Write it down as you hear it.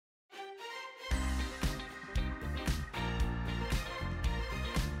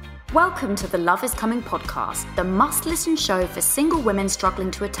Welcome to the Love is Coming podcast, the must-listen show for single women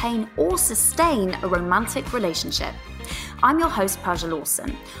struggling to attain or sustain a romantic relationship. I'm your host, Persia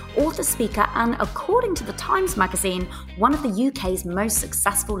Lawson, author, speaker, and according to the Times magazine, one of the UK's most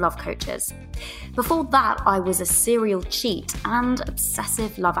successful love coaches. Before that, I was a serial cheat and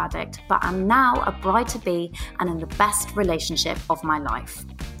obsessive love addict, but am now a bride-to-be and in the best relationship of my life.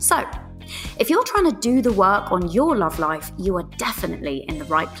 So, if you're trying to do the work on your love life, you are definitely in the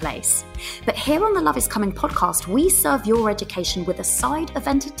right place. But here on the Love is Coming podcast, we serve your education with a side of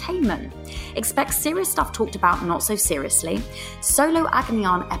entertainment. Expect serious stuff talked about not so seriously, solo agony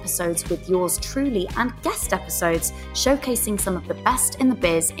aunt episodes with yours truly, and guest episodes showcasing some of the best in the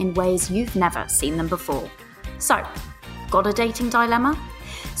biz in ways you've never seen them before. So, got a dating dilemma?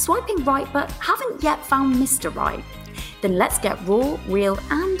 Swiping right but haven't yet found Mr. Right? Then let's get raw, real,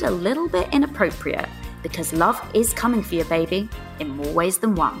 and a little bit inappropriate, because love is coming for you, baby, in more ways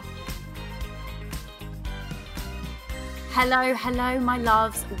than one. Hello, my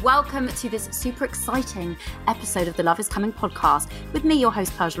loves. Welcome to this super exciting episode of the Love is Coming podcast with me, your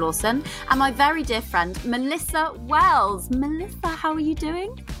host, Persia Lawson, and my very dear friend, Melissa Wells. Melissa, how are you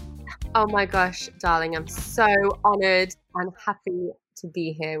doing? Oh my gosh, darling, I'm so honoured and happy to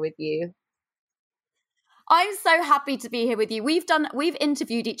be here with you. I'm so happy to be here with you. We've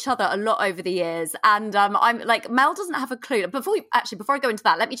interviewed each other a lot over the years, and I'm like, Mel doesn't have a clue. Before I go into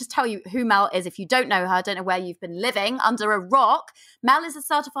that, let me just tell you who Mel is. If you don't know her, don't know where you've been living under a rock. Mel is a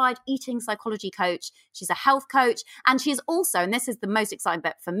certified eating psychology coach. She's a health coach, and she is also, and this is the most exciting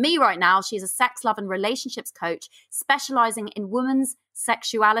bit for me right now, she's a sex, love, and relationships coach specializing in women's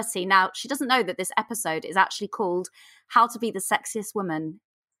sexuality. Now, she doesn't know that this episode is actually called "How to Be the Sexiest Woman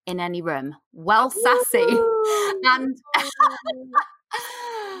in Any Room." Well, sassy. And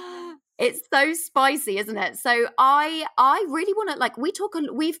it's so spicy, isn't it? So I really want to,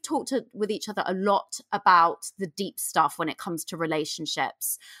 we've talked with each other a lot about the deep stuff when it comes to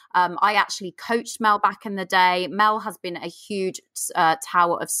relationships. I actually coached Mel back in the day. Mel has been a huge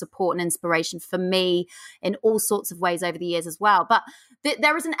tower of support and inspiration for me in all sorts of ways over the years as well. But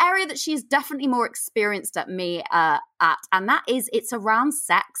there is an area that she is definitely more experienced at me at, and that is it's around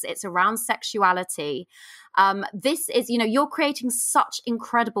sex. It's around sexuality. This is, you're creating such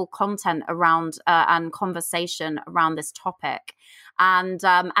incredible content around and conversation around this topic. And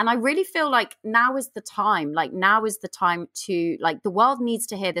I really feel like now is the time, to, the world needs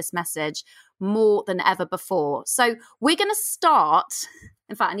to hear this message more than ever before. So we're going to start.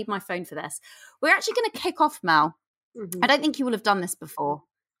 In fact, I need my phone for this. We're actually going to kick off, Mel. Mm-hmm. I don't think you will have done this before.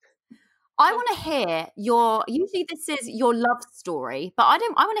 I want to hear usually this is your love story, but I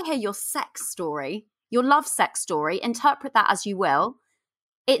want to hear your sex story. Your love sex story, interpret that as you will,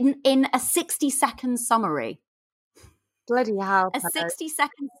 in a 60-second summary. Bloody hell. A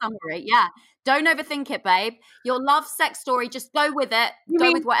 60-second summary, yeah. Don't overthink it, babe. Your love sex story, just go with it.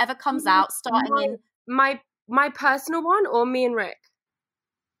 Go with whatever comes out, starting in... My personal one or me and Rick?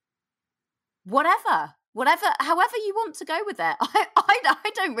 Whatever, however you want to go with it.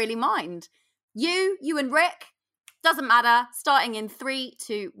 I don't really mind. You and Rick, doesn't matter. Starting in 3,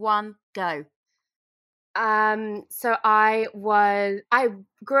 2, 1, go. So I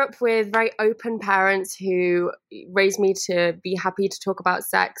grew up with very open parents who raised me to be happy to talk about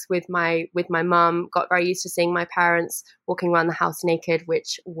sex with my mum. Got very used to seeing my parents walking around the house naked,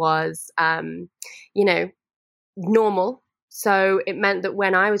 which was, normal. So it meant that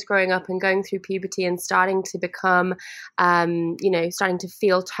when I was growing up and going through puberty and starting to become, starting to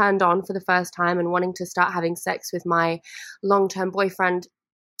feel turned on for the first time and wanting to start having sex with my long-term boyfriend,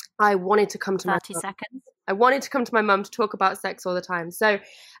 I wanted to come to 30 seconds. I wanted to come to my mum to talk about sex all the time. So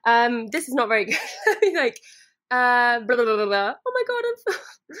this is not very good. Blah, blah, blah, blah. Oh my God.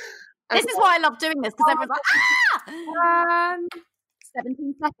 This is why I love doing this, because everyone's like,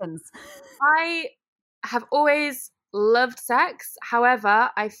 17 seconds. I have always loved sex.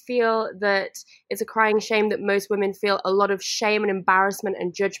 However, I feel that it's a crying shame that most women feel a lot of shame and embarrassment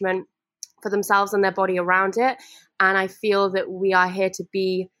and judgment for themselves and their body around it. And I feel that we are here to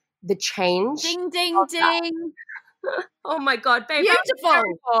be the change. Ding, ding, ding. Oh my God, babe.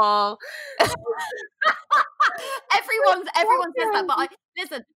 Beautiful. Everyone says that, but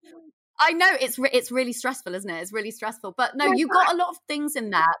listen, I know it's really stressful, isn't it? It's really stressful. But no, you got a lot of things in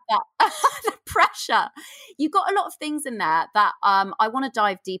there that the pressure. You got a lot of things in there that I want to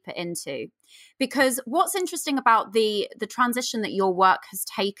dive deeper into. Because what's interesting about the transition that your work has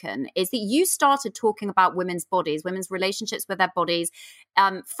taken is that you started talking about women's bodies, women's relationships with their bodies,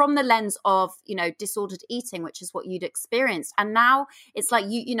 from the lens of, disordered eating, which is what you'd experienced. And now it's like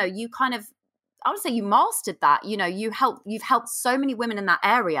you kind of I would say you mastered that. You know, you've helped so many women in that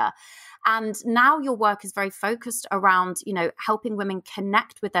area. And now your work is very focused around, you know, helping women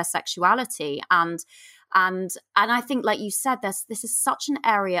connect with their sexuality. And I think, like you said, this is such an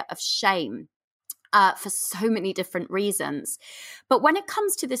area of shame for so many different reasons. But when it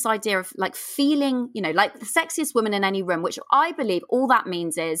comes to this idea of like feeling, you know, like the sexiest woman in any room, which I believe all that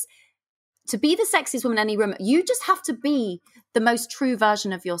means is to be the sexiest woman in any room, you just have to be the most true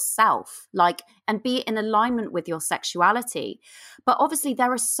version of yourself, like, and be in alignment with your sexuality. But obviously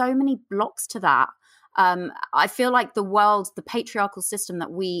there are so many blocks to that. I feel like the world, the patriarchal system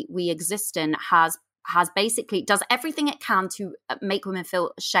that we exist in has basically does everything it can to make women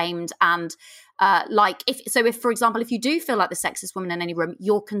feel ashamed. And like, if for example, if you do feel like the sexiest woman in any room,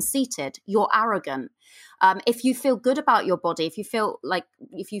 you're conceited, you're arrogant. If you feel good about your body, if you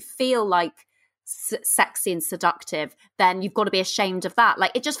feel like sexy and seductive, then you've got to be ashamed of that.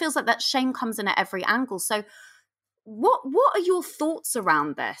 Like, it just feels like that shame comes in at every angle. So what are your thoughts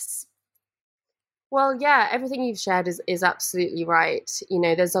around this? Well, yeah, everything you've shared is absolutely right. You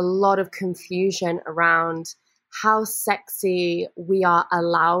know, there's a lot of confusion around how sexy we are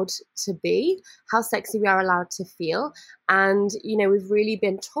allowed to be, how sexy we are allowed to feel. And, you know, we've really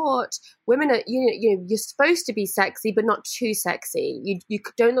been taught women are, you're supposed to be sexy, but not too sexy. You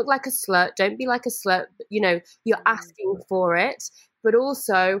don't look like a slut. Don't be like a slut. You know, you're asking for it, but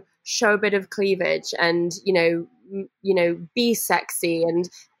also show a bit of cleavage and, be sexy. And,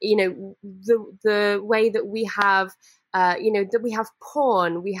 the way that we have, that we have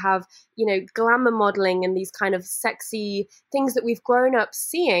porn, we have, glamour modeling and these kind of sexy things that we've grown up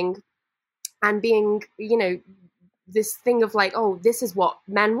seeing and being, this thing of like, oh, this is what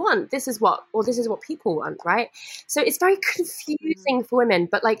men want, this is what people want, right? So it's very confusing for women.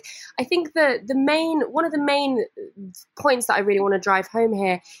 But like, I think one of the main points that I really want to drive home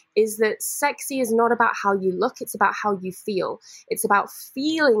here is that sexy is not about how you look, it's about how you feel. It's about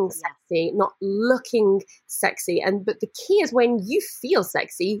feeling sexy, not looking sexy. But the key is when you feel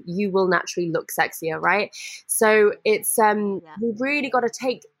sexy, you will naturally look sexier, right? So it's we've really got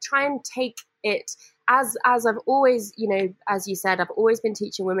to try and take it as I've always, as you said, I've always been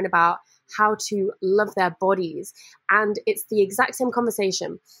teaching women about how to love their bodies. And it's the exact same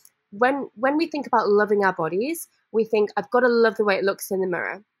conversation. When we think about loving our bodies, we think, I've got to love the way it looks in the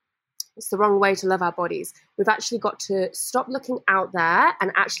mirror. It's the wrong way to love our bodies. We've actually got to stop looking out there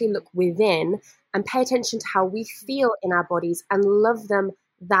and actually look within and pay attention to how we feel in our bodies and love them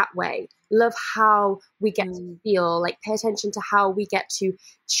that way. Love how we get to feel, like pay attention to how we get to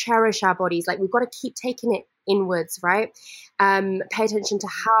cherish our bodies. Like, we've got to keep taking it inwards, right? Pay attention to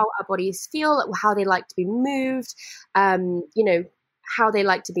how our bodies feel, how they like to be moved, how they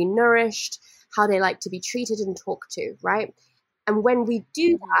like to be nourished, how they like to be treated and talked to, right? And when we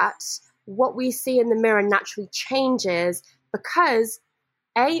do that, what we see in the mirror naturally changes because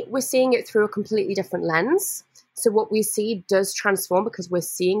A, we're seeing it through a completely different lens. So what we see does transform because we're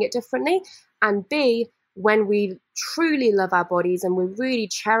seeing it differently. And B, when we truly love our bodies and we're really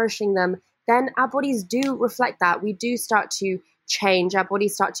cherishing them, then our bodies do reflect that. We do start to change. Our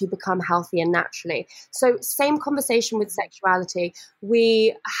bodies start to become healthier naturally. So same conversation with sexuality.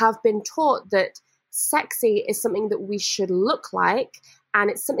 We have been taught that sexy is something that we should look like, and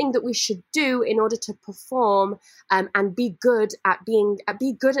it's something that we should do in order to perform and be good at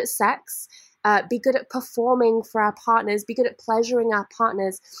sex. Be good at performing for our partners, be good at pleasuring our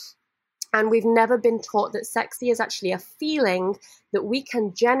partners. And we've never been taught that sexy is actually a feeling that we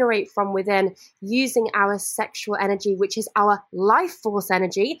can generate from within using our sexual energy, which is our life force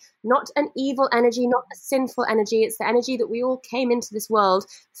energy, not an evil energy, not a sinful energy. It's the energy that we all came into this world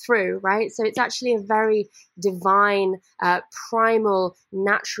through, right? So it's actually a very divine, primal,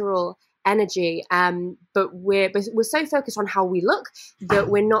 natural energy, but we're so focused on how we look that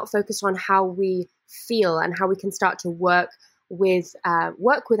we're not focused on how we feel and how we can start to work with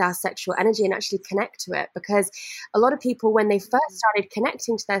our sexual energy and actually connect to it. Because a lot of people, when they first started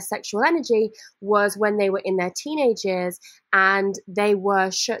connecting to their sexual energy, was when they were in their teenage years and they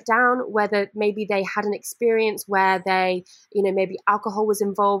were shut down, whether maybe they had an experience where they, maybe alcohol was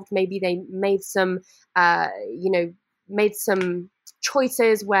involved, maybe they made some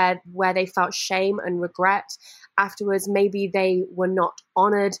choices where they felt shame and regret afterwards. Maybe they were not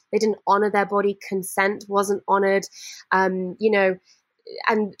honored, they didn't honor their body, consent wasn't honored, and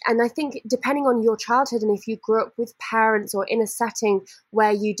I think depending on your childhood, and if you grew up with parents or in a setting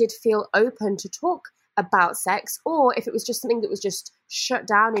where you did feel open to talk about sex, or if it was just something that was just shut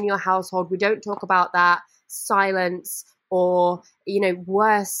down in your household, we don't talk about that, silence, or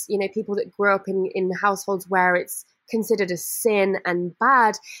worse, people that grew up in households where it's considered a sin and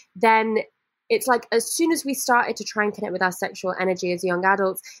bad, then it's like as soon as we started to try and connect with our sexual energy as young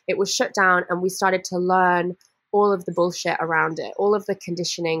adults, it was shut down, and we started to learn all of the bullshit around it, all of the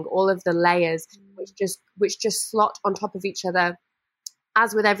conditioning, all of the layers, which just slot on top of each other,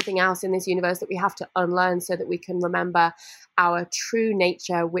 as with everything else in this universe, that we have to unlearn so that we can remember our true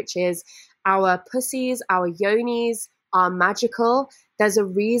nature, which is our pussies, our yonis are magical. There's a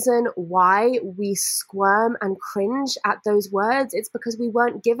reason why we squirm and cringe at those words. It's because we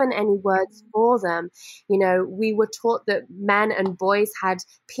weren't given any words for them. You know, we were taught that men and boys had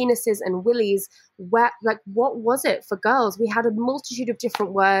penises and willies. Where, like, what was it for girls? We had a multitude of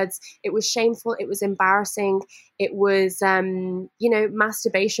different words. It was shameful. It was embarrassing. It was,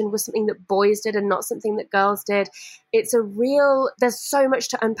 masturbation was something that boys did and not something that girls did. There's so much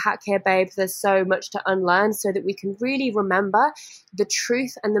to unpack here, babe. There's so much to unlearn so that we can really remember the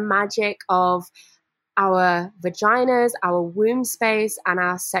truth and the magic of our vaginas, our womb space, and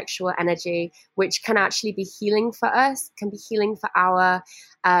our sexual energy, which can actually be healing for us, can be healing for our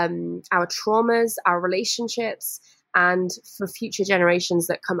traumas, our relationships, and for future generations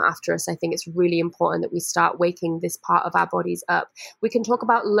that come after us. I think it's really important that we start waking this part of our bodies up. We can talk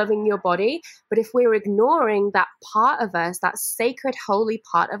about loving your body, but if we're ignoring that part of us, that sacred, holy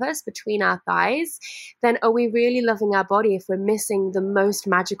part of us between our thighs, then are we really loving our body if we're missing the most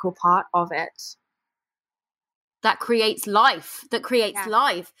magical part of it? That creates life. Do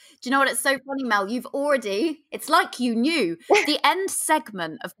you know what? It's so funny, Mel. It's like you knew. The end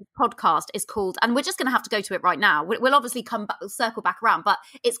segment of the podcast is called, and we're just going to have to go to it right now. We'll obviously circle back around, but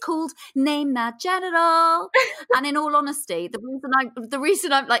it's called Name That Genital. And in all honesty, the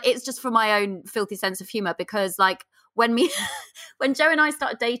reason I'm like, it's just for my own filthy sense of humor, because like when Joe and I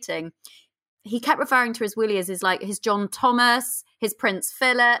started dating, he kept referring to his willy as his John Thomas, his Prince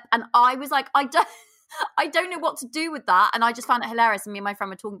Philip. And I was like, I don't know what to do with that. And I just found it hilarious. And me and my friend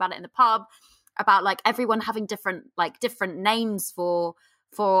were talking about it in the pub, about like everyone having different names for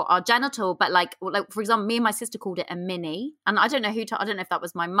our genital. But like, for example, me and my sister called it a mini. And I don't know I don't know if that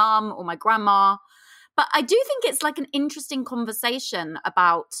was my mum or my grandma. But I do think it's like an interesting conversation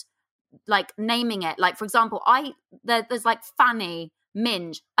about like naming it. Like, for example, there's like Fanny,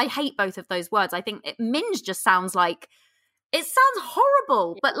 Minge. I hate both of those words. I think Minge just sounds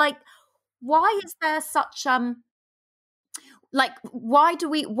horrible. But like, why is there such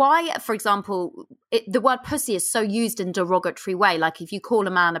why, for example, the word pussy is so used in a derogatory way? Like if you call a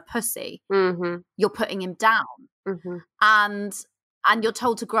man a pussy, you're putting him down, and you're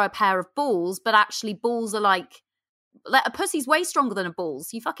told to grow a pair of balls, but actually balls are like a pussy's way stronger than a ball.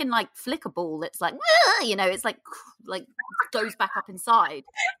 So you fucking like flick a ball, it's like, it's like goes back up inside.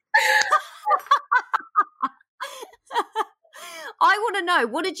 I want to know,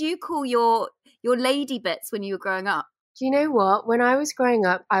 what did you call your lady bits when you were growing up? Do you know what? When I was growing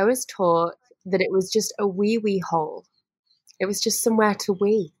up, I was taught that it was just a wee hole. It was just somewhere to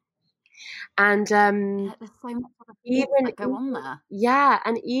wee. And there's so much that go on there. Yeah,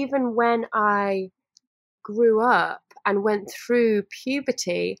 and even when I grew up and went through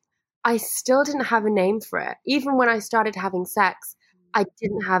puberty, I still didn't have a name for it. Even when I started having sex, I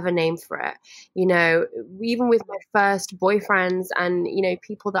didn't have a name for it. You know, even with my first boyfriends and,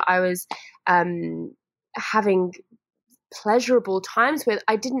 people that I was having pleasurable times with,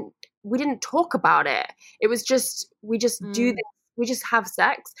 we didn't talk about it. It was just, we just do this. We just have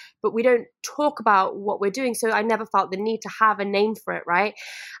sex, but we don't talk about what we're doing. So I never felt the need to have a name for it. Right.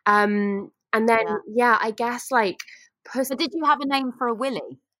 And then, I guess like. But did you have a name for a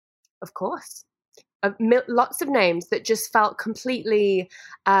willy? Of course. Lots of names that just felt completely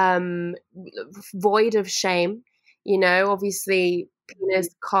void of shame. Obviously penis,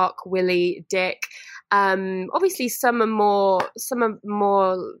 cock, willy, dick. Obviously some are more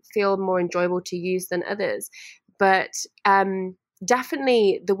feel more enjoyable to use than others, but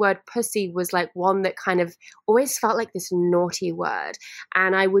definitely the word pussy was like one that kind of always felt like this naughty word,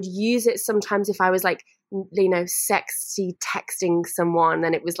 and I would use it sometimes if I was like, sexy texting someone,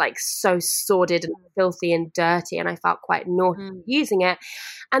 and it was like so sordid and filthy and dirty, and I felt quite naughty using it.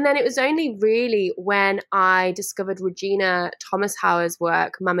 And then it was only really when I discovered Regina Thomas Howard's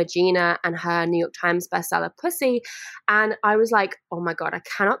work, Mama Gina, and her New York Times bestseller Pussy, and I was like, oh my God, I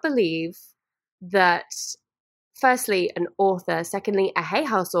cannot believe that firstly an author, secondly a Hay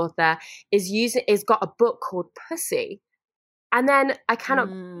House author is got a book called Pussy. And then I cannot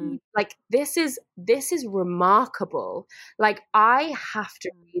like, this is remarkable. Like, I have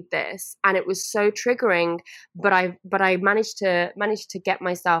to read this, and it was so triggering, but I managed to get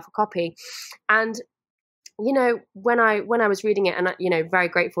myself a copy. And you know, when I was reading it, and, you know, very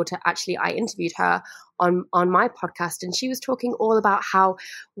grateful to actually, I interviewed her on my podcast, and she was talking all about how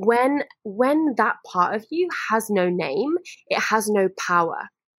when that part of you has no name, it has no power.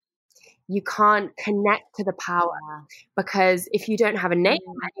 You can't connect to the power, because if you don't have a name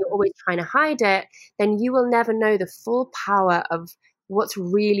and you're always trying to hide it, then you will never know the full power of what's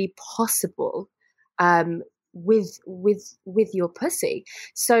really possible with your pussy.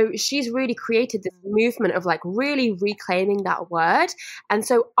 So she's really created this movement of like really reclaiming that word. And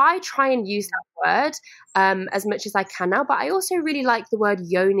so I try and use that word as much as I can now, but I also really like the word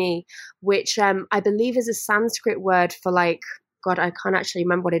yoni, which I believe is a Sanskrit word for like, God, I can't actually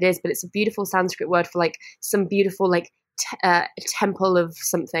remember what it is, but it's a beautiful Sanskrit word for like some beautiful like temple of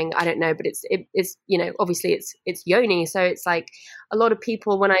something. I don't know, but it's you know, obviously it's yoni. So it's like a lot of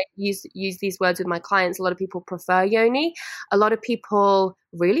people, when I use these words with my clients, a lot of people prefer yoni. A lot of people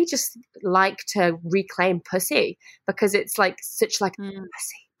really just like to reclaim pussy, because it's like such like pussy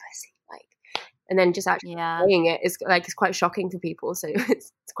like, and then just actually saying it is like, it's quite shocking for people. So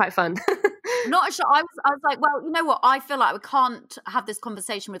it's quite fun. Not sure. I was like, well, you know what? I feel like we can't have this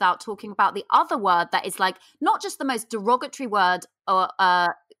conversation without talking about the other word that is like not just the most derogatory word or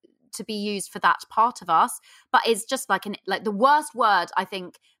to be used for that part of us, but is just like the worst word I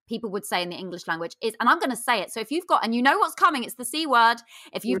think people would say in the English language is, and I'm going to say it. So if you've got, and you know what's coming, it's the C word.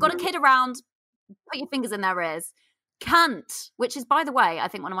 If you've got a kid around, put your fingers in their ears. Cunt, which is, by the way, I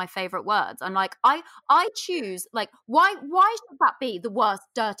think one of my favorite words. I'm like, I choose, like, why should that be the worst,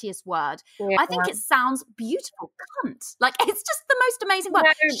 dirtiest word? Yeah. I think it sounds beautiful. Cunt. Like, it's just the most amazing word.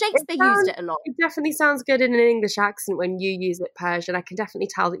 Shakespeare used it a lot. It definitely sounds good in an English accent when you use it, Persian. I can definitely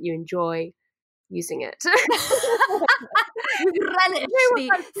tell that you enjoy using it. Religiously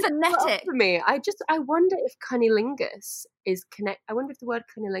phonetic. For me, I wonder if cunnilingus is connect. I wonder if the word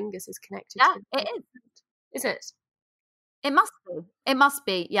cunnilingus is connected. Yeah, to it is. Is it? It must be. It must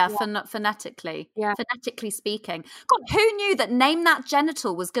be. Yeah. Phonetically. Yeah. Phonetically speaking. God, who knew that Name That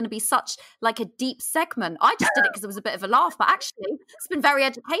Genital was going to be such like a deep segment? I just did it because it was a bit of a laugh, but actually it's been very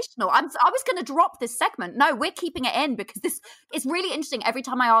educational. I was going to drop this segment. No, we're keeping it in because this is really interesting. Every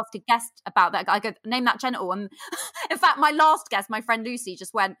time I ask a guest about that, I go, name that genital. And in fact, my last guest, my friend Lucy,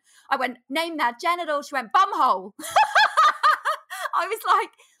 I went, name that genital. She went, bumhole. I was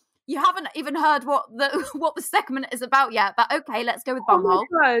like, you haven't even heard what the segment is about yet, but okay, let's go with bumhole. Oh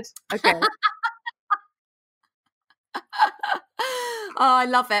my God. Okay. Oh, I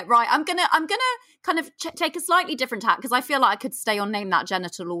love it. Right, I'm gonna kind of take a slightly different tack because I feel like I could stay on Name That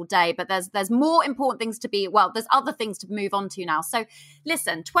Genital all day, but there's more important things to be. Well, there's other things to move on to now. So,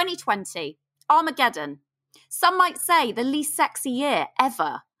 listen, 2020, Armageddon. Some might say the least sexy year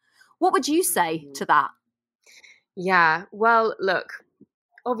ever. What would you say to that? Yeah. Well, look.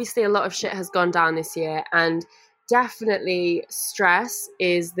 Obviously, a lot of shit has gone down this year, and definitely stress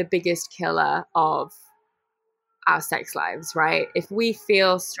is the biggest killer of our sex lives, right? If we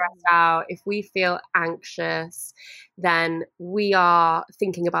feel stressed out, if we feel anxious, then we are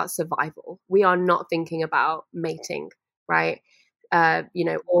thinking about survival. We are not thinking about mating, right? You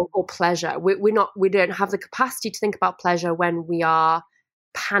know, or pleasure. We don't have the capacity to think about pleasure when we are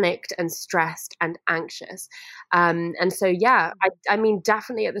panicked and stressed and anxious. And so, yeah, I mean,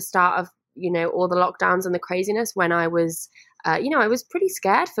 definitely at the start of, you know, all the lockdowns and the craziness, when I was, you know, I was pretty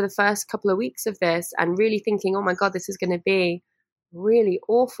scared for the first couple of weeks of this and really thinking, oh my God, this is going to be really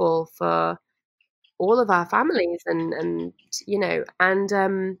awful for all of our families and you know,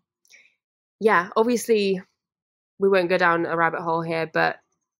 and yeah, obviously we won't go down a rabbit hole here, but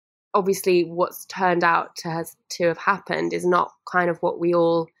obviously what's turned out to have happened is not kind of what we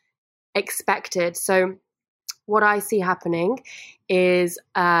all expected. So what I see happening is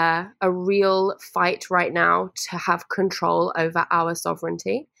a real fight right now to have control over our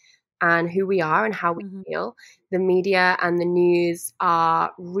sovereignty and who we are and how we feel. The media and the news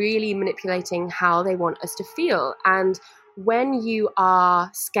are really manipulating how they want us to feel. And when you are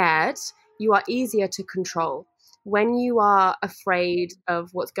scared, you are easier to control. When you are afraid of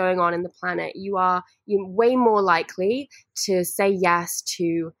what's going on in the planet, you're way more likely to say yes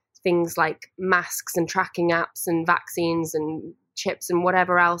to things like masks and tracking apps and vaccines and chips and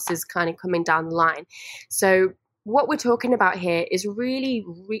whatever else is kind of coming down the line. So what we're talking about here is really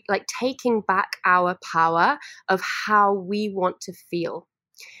like taking back our power of how we want to feel.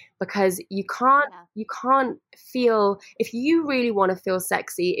 Because you can't feel, if you really want to feel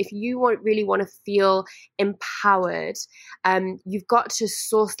sexy, if you really want to feel empowered, you've got to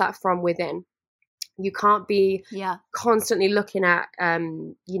source that from within. You can't be constantly looking at,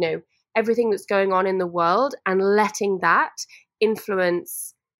 you know, everything that's going on in the world and letting that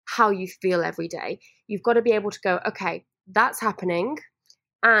influence how you feel every day. You've got to be able to go, okay, that's happening,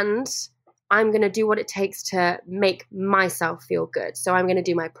 and I'm going to do what it takes to make myself feel good. So I'm going to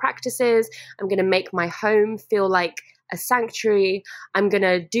do my practices. I'm going to make my home feel like a sanctuary. I'm going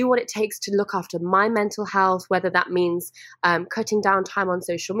to do what it takes to look after my mental health, whether that means cutting down time on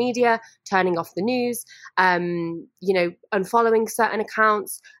social media, turning off the news, unfollowing certain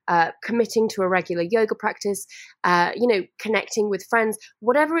accounts, committing to a regular yoga practice, connecting with friends,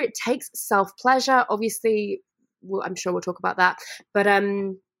 whatever it takes, self-pleasure, obviously. Well, I'm sure we'll talk about that.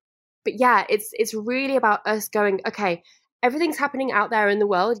 But yeah, it's really about us going, okay, everything's happening out there in the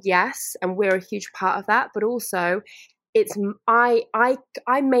world, yes, and we're a huge part of that, but also it's I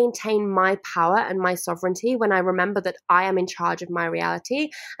maintain my power and my sovereignty when I remember that I am in charge of my reality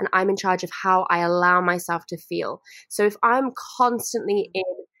and I'm in charge of how I allow myself to feel. So if I'm constantly in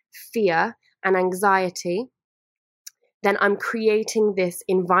fear and anxiety, then I'm creating this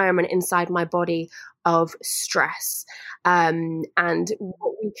environment inside my body of stress. And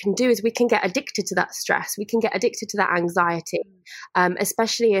what we can do is we can get addicted to that stress. We can get addicted to that anxiety,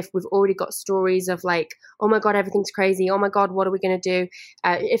 especially if we've already got stories of like, oh my God, everything's crazy. Oh my God, what are we going to do?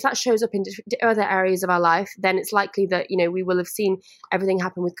 If that shows up in other areas of our life, then it's likely that, we will have seen everything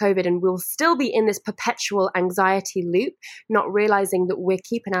happen with COVID and we'll still be in this perpetual anxiety loop, not realizing that we're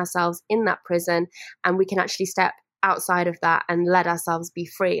keeping ourselves in that prison and we can actually step outside of that and let ourselves be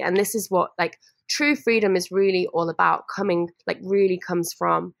free. And this is what true freedom is really all about, really comes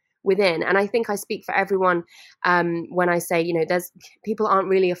from within. And I think I speak for everyone when I say, there's people aren't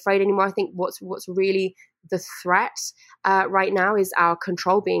really afraid anymore. I think what's really the threat right now is our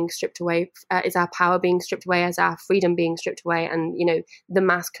control being stripped away, is our power being stripped away, is our freedom being stripped away, and the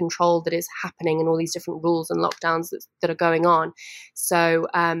mass control that is happening and all these different rules and lockdowns that are going on. So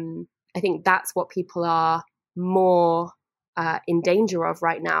I think that's what people are more in danger of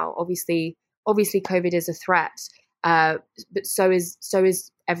right now. Obviously COVID is a threat, but so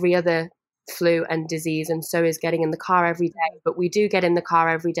is every other flu and disease, and so is getting in the car every day. But we do get in the car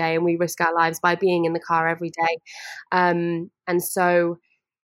every day, and we risk our lives by being in the car every day. And so,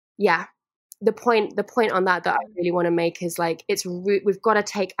 yeah, the point on that I really want to make is we've got to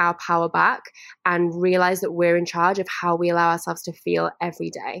take our power back and realize that we're in charge of how we allow ourselves to feel every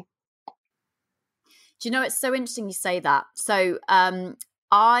day. Do you know, it's so interesting you say that. So I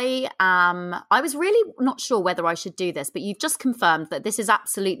was really not sure whether I should do this, but you've just confirmed that this is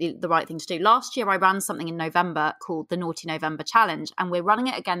absolutely the right thing to do. Last year, I ran something in November called the Naughty November Challenge, and we're running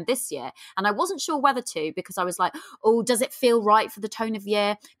it again this year. And I wasn't sure whether to, because I was like, oh, does it feel right for the tone of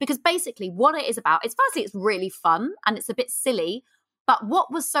year? Because basically what it is about is, firstly, it's really fun and it's a bit silly. But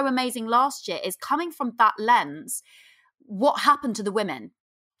what was so amazing last year is coming from that lens, what happened to the women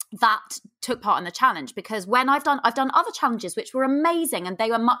that took part in the challenge. Because when I've done other challenges which were amazing and they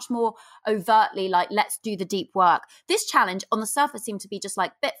were much more overtly let's do the deep work. This challenge on the surface seemed to be just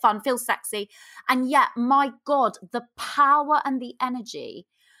bit fun, feels sexy, and yet, my God, the power and the energy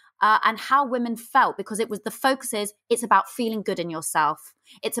and how women felt, because it was the focus is it's about feeling good in yourself.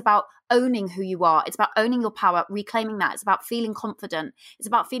 It's about owning who you are. It's about owning your power, reclaiming that. It's about feeling confident. It's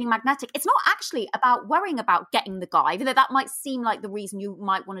about feeling magnetic. It's not actually about worrying about getting the guy, even though that might seem like the reason you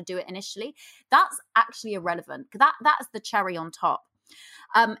might want to do it initially. That's actually irrelevant. That's the cherry on top.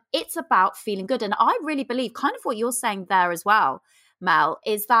 It's about feeling good. And I really believe kind of what you're saying there as well, Mel,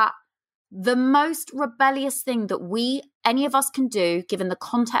 is that the most rebellious thing that any of us can do, given the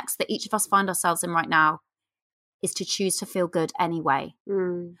context that each of us find ourselves in right now, is to choose to feel good anyway.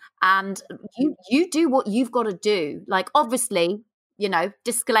 And you do what you've got to do. Obviously,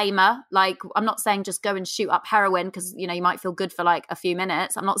 disclaimer, I'm not saying just go and shoot up heroin because, you might feel good for a few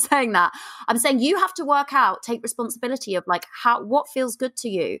minutes. I'm not saying that. I'm saying you have to work out, take responsibility of what feels good to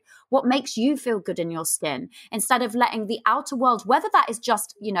you, what makes you feel good in your skin, instead of letting the outer world, whether that is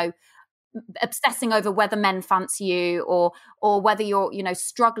just, obsessing over whether men fancy you or whether you're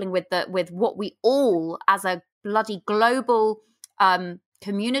struggling with what we all as a bloody global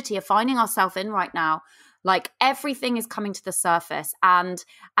community are finding ourselves in right now. Everything is coming to the surface, and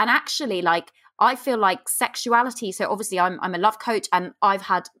actually I feel like sexuality, so obviously I'm a love coach, and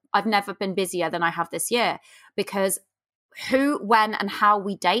I've never been busier than I have this year, because who, when and how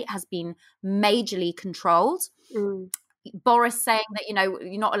we date has been majorly controlled. Boris saying that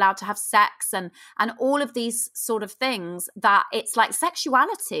you're not allowed to have sex and all of these sort of things, that it's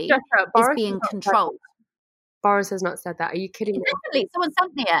sexuality is being controlled. Boris has not said that. Are you kidding me? Definitely, someone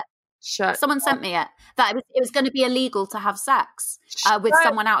sent me it. Someone sent me it, that it was going to be illegal to have sex with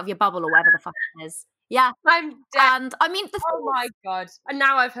someone out of your bubble or whatever the fuck it is. Yeah. I'm dead. And I mean, Oh my God. And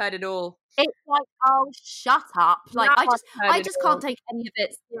now I've heard it all. it's like, oh, shut up. Like, Now I just can't take any of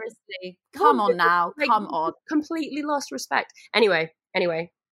it seriously. Come No, on now. like, Come on. Completely lost respect. Anyway,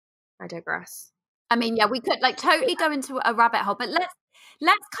 I digress. I mean, yeah, we could like totally go into a rabbit hole, but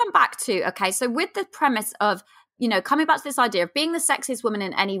let's come back to, okay, so with the premise of, you know, coming back to this idea of being the sexiest woman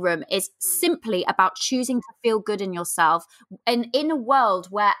in any room is simply about choosing to feel good in yourself, and in a world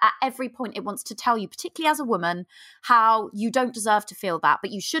where at every point it wants to tell you, particularly as a woman, how you don't deserve to feel that, but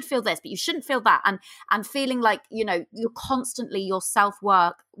you should feel this, but you shouldn't feel that, and feeling like, you know, you're constantly, your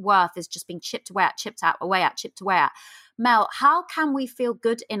self-worth is just being chipped away at. Mel, how can we feel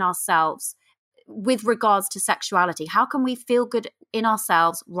good in ourselves with regards to sexuality? How can we feel good in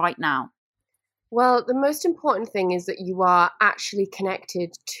ourselves right now? Well, the most important thing is that you are actually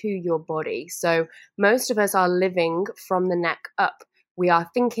connected to your body. So most of us are living from the neck up. We are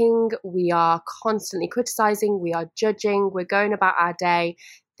thinking, we are constantly criticizing, we are judging, we're going about our day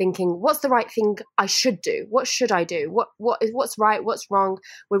thinking, what's the right thing I should do? What should I do? What's right? What's wrong?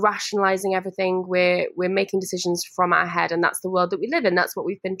 We're rationalizing everything. We're making decisions from our head, and that's the world that we live in. That's what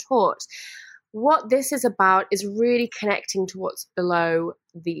we've been taught. What this is about is really connecting to what's below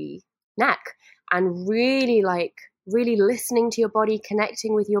the neck, and really listening to your body,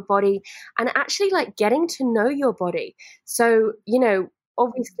 connecting with your body, and actually like getting to know your body. So, you know,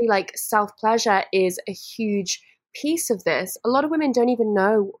 obviously like self-pleasure is a huge piece of this. A lot of women don't even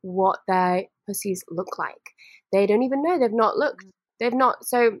know what their pussies look like. They don't even know. They've not looked.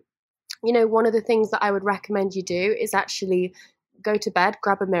 So, you know, one of the things that I would recommend you do is actually go to bed,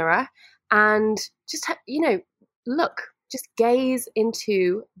 grab a mirror, and just, you know, look. Just gaze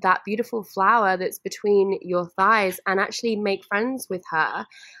into that beautiful flower that's between your thighs and actually make friends with her,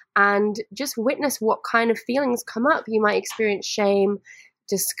 and just witness what kind of feelings come up. You might experience shame,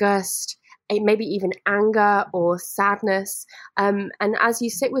 disgust, maybe even anger or sadness. And as you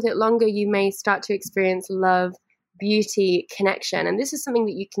sit with it longer, you may start to experience love, beauty, connection. And this is something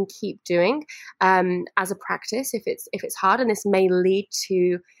that you can keep doing as a practice if it's hard, and this may lead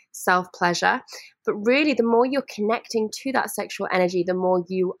to self-pleasure. But really, the more you're connecting to that sexual energy, the more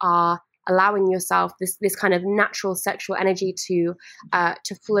you are allowing yourself this kind of natural sexual energy to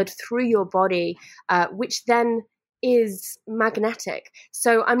flood through your body, which then is magnetic.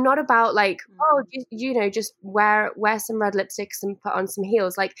 So I'm not about like, oh, you know, just wear some red lipsticks and put on some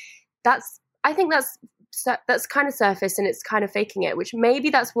heels. Like I think that's kind of surface, and it's kind of faking it, which maybe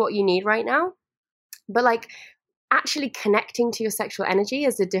that's what you need right now. But like, actually connecting to your sexual energy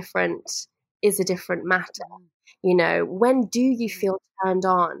is a different matter. You know, when do you feel turned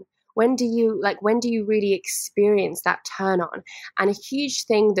on? When do you really experience that turn on? And a huge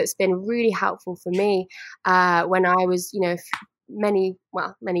thing that's been really helpful for me when I was, you know, many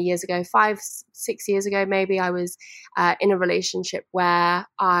years ago, 5-6 years ago maybe, I was in a relationship where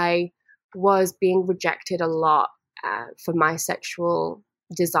I was being rejected a lot for my sexual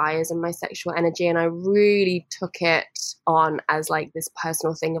desires and my sexual energy, and I really took it on as like this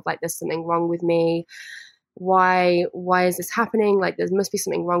personal thing of like, there's something wrong with me. Why is this happening? Like, there must be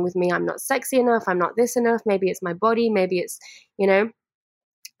something wrong with me. I'm not sexy enough. I'm not this enough. Maybe it's my body. Maybe it's, you know.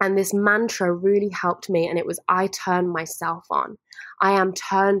 And this mantra really helped me, and it was, I turn myself on. I am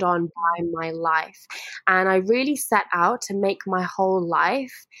turned on by my life. And I really set out to make my whole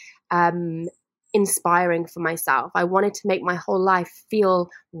life inspiring for myself. I wanted to make my whole life feel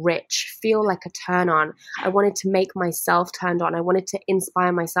rich, feel like a turn on. I wanted to make myself turned on. I wanted to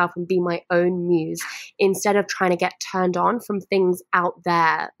inspire myself and be my own muse, instead of trying to get turned on from things out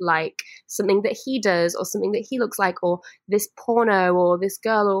there, like something that he does or something that he looks like, or this porno or this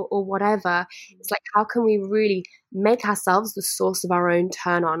girl or whatever. It's like, how can we really make ourselves the source of our own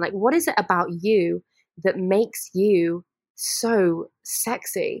turn on? Like, what is it about you that makes you so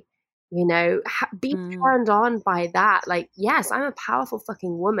sexy? You know, be turned on by that. Like, yes, I'm a powerful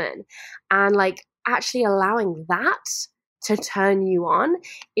fucking woman. And like, actually allowing that to turn you on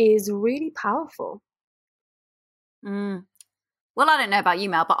is really powerful. Well, I don't know about you,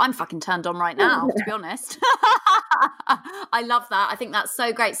 Mel, but I'm fucking turned on right now, to be honest. I love that. I think that's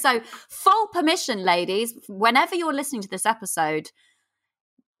so great. So full permission, ladies, whenever you're listening to this episode,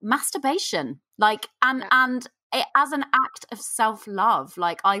 masturbation, like, and it, as an act of self-love,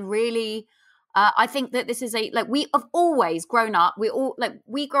 like, I really I think that this is we have always grown up,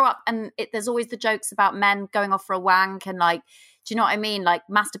 we grow up, and there's always the jokes about men going off for a wank and like, do you know what I mean, like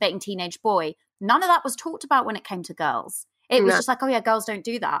masturbating teenage boy. None of that was talked about when it came to girls. It was just like, oh yeah, girls don't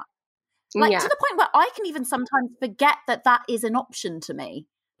do that, like to the point where I can even sometimes forget that is an option to me,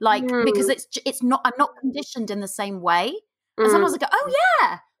 like because it's not, I'm not conditioned in the same way, and sometimes I go, oh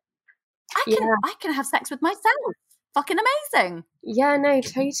yeah, I can have sex with myself. Fucking amazing. Yeah, no,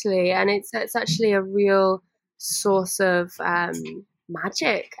 totally. And it's actually a real source of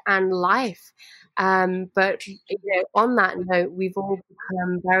magic and life. But on that note, we've all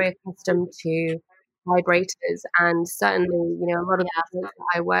become very accustomed to vibrators, and certainly, a lot of the clients that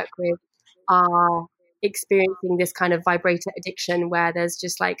I work with are experiencing this kind of vibrator addiction, where there's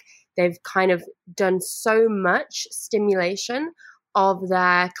just like they've kind of done so much stimulation of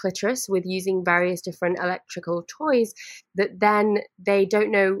their clitoris with using various different electrical toys that then they don't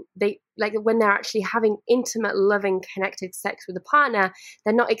know, they like when they're actually having intimate, loving, connected sex with a partner,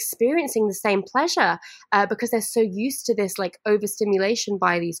 they're not experiencing the same pleasure because they're so used to this like overstimulation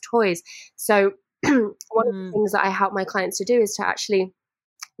by these toys. So one of the things that I help my clients to do is to actually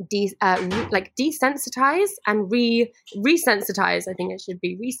desensitize and resensitize. I think it should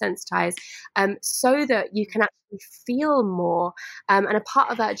be resensitize, so that you can actually feel more. And a part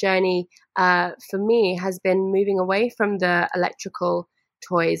of that journey for me has been moving away from the electrical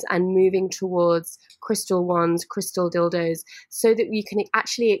toys and moving towards crystal wands, crystal dildos, so that you can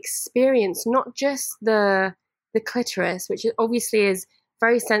actually experience not just the clitoris, which obviously is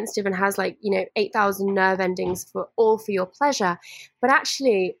very sensitive and has 8,000 nerve endings for your pleasure. But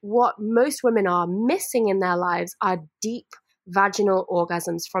actually what most women are missing in their lives are deep vaginal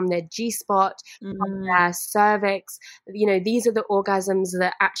orgasms from their G-spot, from their cervix. These are the orgasms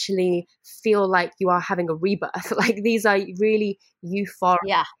that actually feel like you are having a rebirth. Like these are really euphoric.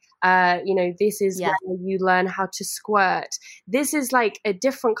 Yeah. This is where you learn how to squirt. This is like a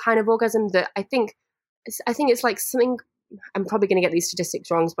different kind of orgasm that I think it's like something, I'm probably going to get these statistics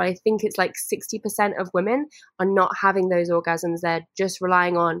wrong, but I think it's like 60% of women are not having those orgasms. They're just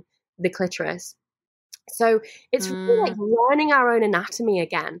relying on the clitoris. So it's really like learning our own anatomy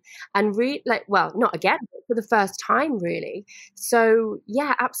again, and not again, but for the first time, really. So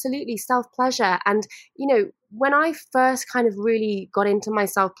yeah, absolutely, self-pleasure. And when I first kind of really got into my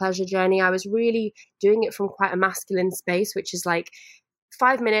self-pleasure journey, I was really doing it from quite a masculine space, which is like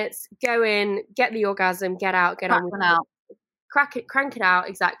 5 minutes, go in, get the orgasm, get out, get on with it. Crank it out,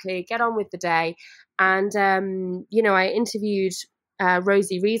 exactly. Get on with the day. And I interviewed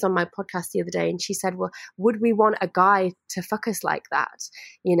Rosie Rees on my podcast the other day, and she said, "Well, would we want a guy to fuck us like that?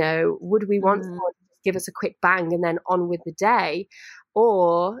 Would we want someone to give us a quick bang and then on with the day,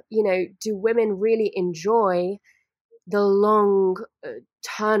 or do women really enjoy the long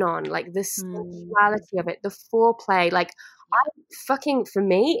turn on, like the sensuality of it, the foreplay, like?" For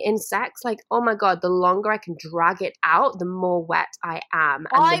me in sex, like, oh my God, the longer I can drag it out, the more wet I am.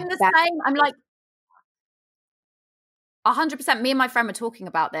 And I'm the same. I'm like 100%. Me and my friend were talking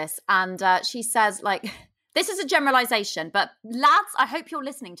about this, and she says, like, this is a generalization, but lads, I hope you're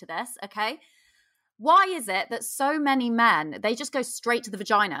listening to this, okay? Why is it that so many men, they just go straight to the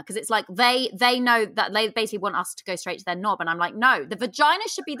vagina? Because it's like they know that they basically want us to go straight to their knob, and I'm like, no, the vagina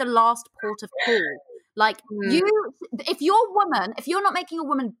should be the last port of call. Like if you're not making a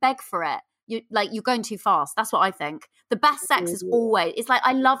woman beg for it, you're going too fast. That's what I think. The best sex is always, it's like,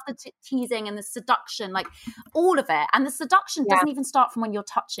 I love the teasing and the seduction, like all of it. And the seduction doesn't even start from when you're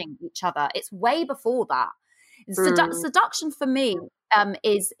touching each other. It's way before that. Seduction for me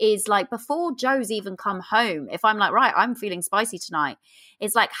is like before Joe's even come home. If I'm like, right, I'm feeling spicy tonight,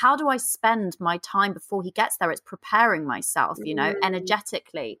 it's like, how do I spend my time before he gets there? It's preparing myself,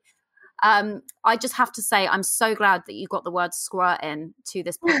 energetically. I just have to say, I'm so glad that you got the word squirt in to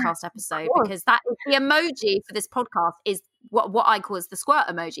this podcast episode, because that is the emoji for this podcast is what I call is the squirt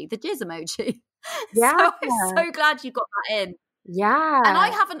emoji, the jizz emoji. Yeah. So I'm so glad you got that in. Yeah. And I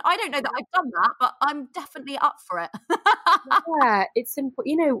don't know that I've done that, but I'm definitely up for it. Yeah, it's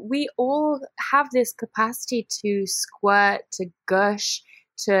important. We all have this capacity to squirt, to gush,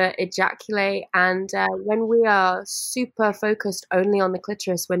 to ejaculate, and when we are super focused only on the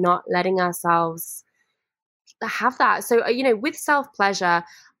clitoris, we're not letting ourselves have that. So with self-pleasure,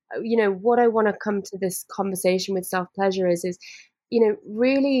 what I want to come to this conversation with self-pleasure is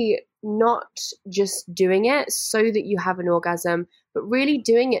really not just doing it so that you have an orgasm, but really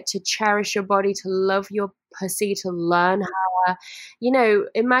doing it to cherish your body, to love your pussy, to learn how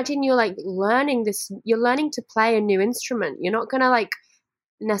imagine you're like learning to play a new instrument. You're not gonna like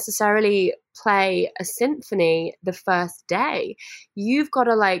necessarily play a symphony the first day. You've got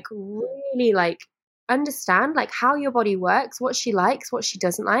to like really like understand like how your body works, what she likes, what she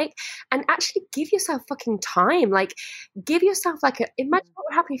doesn't like, and actually give yourself fucking time. Like give yourself imagine what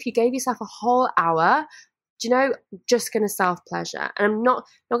would happen if you gave yourself a whole hour, just gonna self-pleasure. And I'm not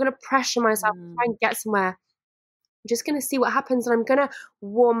gonna pressure myself to try and get somewhere just going to see what happens. And I'm going to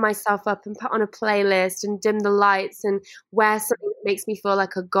warm myself up and put on a playlist and dim the lights and wear something that makes me feel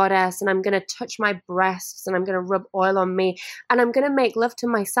like a goddess. And I'm going to touch my breasts and I'm going to rub oil on me. And I'm going to make love to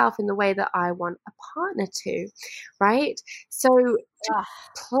myself in the way that I want a partner to, right? So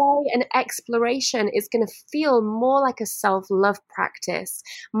play and exploration is going to feel more like a self-love practice,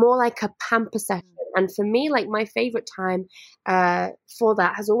 more like a pamper session. And for me, like my favorite time for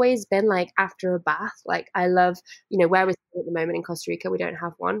that has always been like after a bath. Like I love, where we're at the moment in Costa Rica, we don't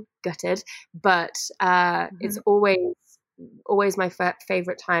have one, gutted, but it's always my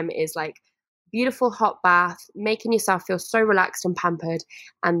favorite time is like beautiful hot bath, making yourself feel so relaxed and pampered,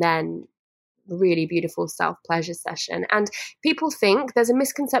 and then really beautiful self-pleasure session. And people think there's a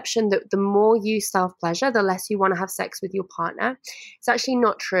misconception that the more you self-pleasure, the less you want to have sex with your partner. It's actually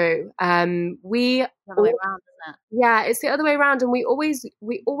not true. The other way around, isn't it? Yeah, it's the other way around. And we always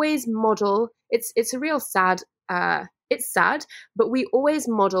model, it's a real sad, it's sad, but we always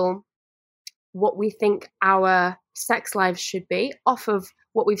model what we think our sex lives should be off of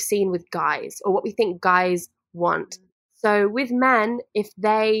what we've seen with guys or what we think guys want. So with men, if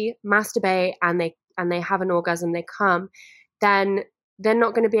they masturbate and they have an orgasm, they come, then they're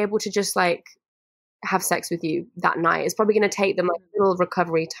not going to be able to just like have sex with you that night. It's probably going to take them like a little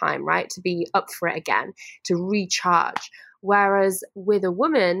recovery time, right? To be up for it again, to recharge. Whereas with a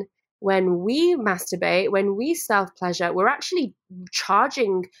woman, when we masturbate, when we self-pleasure, we're actually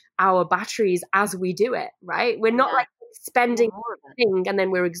charging our batteries as we do it, right? We're not like spending thing and then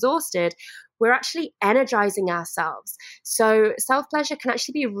we're exhausted. We're actually energizing ourselves. So self-pleasure can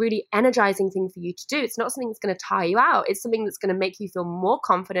actually be a really energizing thing for you to do. It's not something that's going to tire you out. It's something that's going to make you feel more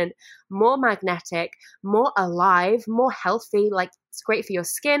confident, more magnetic, more alive, more healthy. Like it's great for your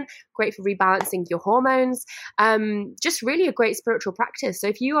skin, great for rebalancing your hormones. Just really a great spiritual practice. So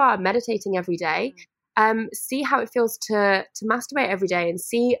if you are meditating every day, see how it feels to masturbate every day and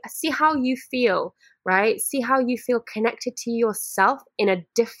see how you feel, right? See how you feel connected to yourself in a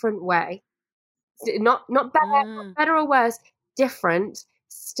different way. Not better or worse, different,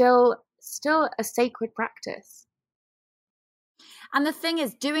 still a sacred practice. And the thing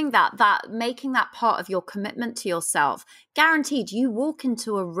is, doing that making that part of your commitment to yourself, guaranteed, you walk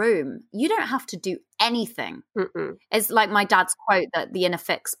into a room, you don't have to do anything. It's like my dad's quote that the Inner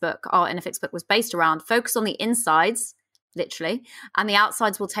Fix book, our Inner Fix book was based around, focus on the insides, literally, and the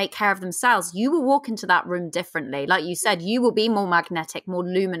outsides will take care of themselves. You will walk into that room differently. Like you said, you will be more magnetic, more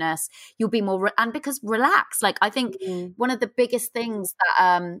luminous. You'll be more, and because relaxed. Like I think one of the biggest things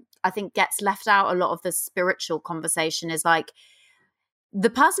that I think gets left out a lot of the spiritual conversation is like, the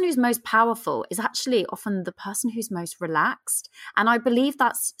person who's most powerful is actually often the person who's most relaxed. And I believe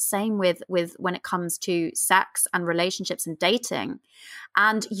that's same with when it comes to sex and relationships and dating.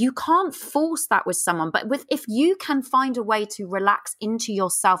 And you can't force that with someone, but if you can find a way to relax into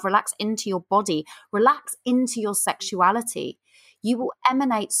yourself, relax into your body, relax into your sexuality, you will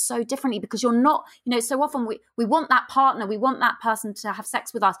emanate so differently, because you're not, so often we want that partner, we want that person to have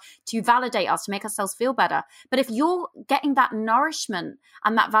sex with us, to validate us, to make ourselves feel better. But if you're getting that nourishment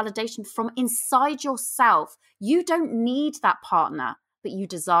and that validation from inside yourself, you don't need that partner, but you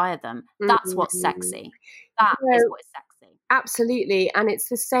desire them. That's what's sexy. That is what is sexy. Absolutely. And it's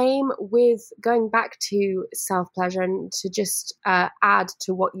the same with going back to self-pleasure, and to just add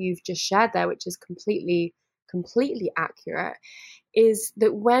to what you've just shared there, which is completely accurate, is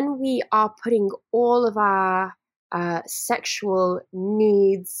that when we are putting all of our sexual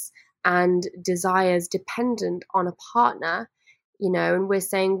needs and desires dependent on a partner, and we're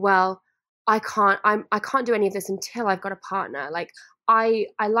saying, well, I can't do any of this until I've got a partner. Like I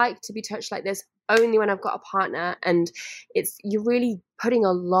like to be touched like this only when I've got a partner. And you're really putting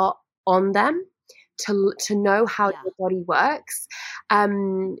a lot on them to know how your body works,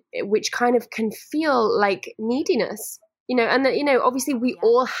 which kind of can feel like neediness, and that, obviously we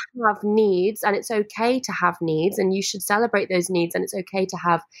all have needs, and it's okay to have needs, and you should celebrate those needs, and it's okay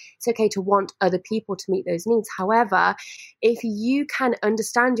to want other people to meet those needs. However, if you can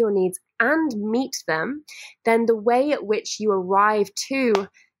understand your needs and meet them, then the way at which you arrive to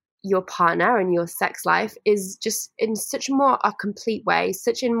your partner and your sex life is just in such more a complete way,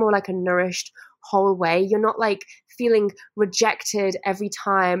 such in more like a nourished whole way. You're not like feeling rejected every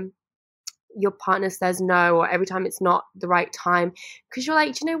time your partner says no, or every time it's not the right time, because you're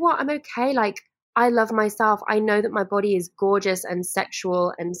like, do you know what, I'm okay. Like I love myself. I know that my body is gorgeous and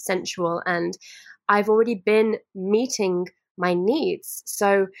sexual and sensual, and I've already been meeting my needs.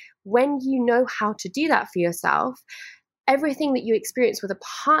 So when you know how to do that for yourself, everything that you experience with a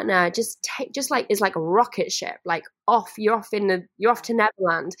partner just like is like a rocket ship, like you're off to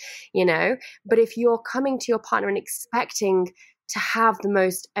Neverland, you know. But if you're coming to your partner and expecting to have the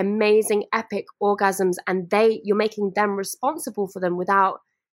most amazing epic orgasms, and you're making them responsible for them without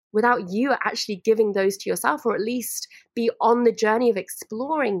you actually giving those to yourself, or at least be on the journey of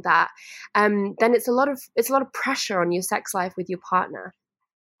exploring that, then it's a lot of pressure on your sex life with your partner.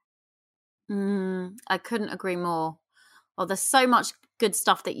 I couldn't agree more. Well, there's so much good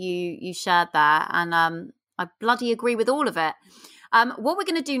stuff that you shared there, and I bloody agree with all of it. What we're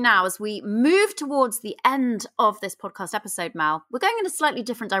going to do now as we move towards the end of this podcast episode, Mel, we're going in a slightly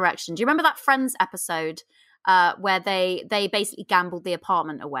different direction. Do you remember that Friends episode where they basically gambled the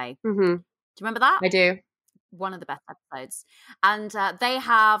apartment away? Mm-hmm. Do you remember that? I do. One of the best episodes. And they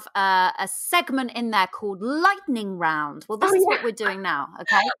have a segment in there called Lightning Round. Well, this is what we're doing now,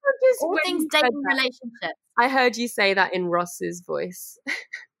 okay? All things dating relationships. I heard you say that in Ross's voice.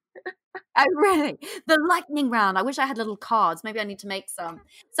 Oh, really? The lightning round. I wish I had little cards. Maybe I need to make some.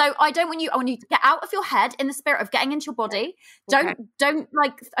 So I want you to get out of your head in the spirit of getting into your body. Don't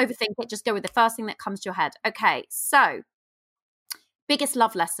like overthink it. Just go with the first thing that comes to your head. Okay. So biggest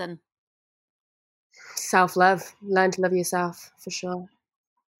love lesson. Self-love. Learn to love yourself, for sure.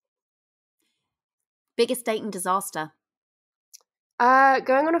 Biggest dating disaster.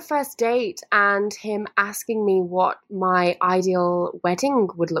 Going on a first date and him asking me what my ideal wedding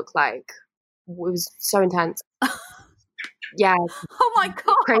would look like. It was so intense. Yeah. Oh my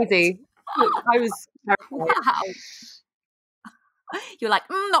God. Crazy. I was terrified. Wow. You're like,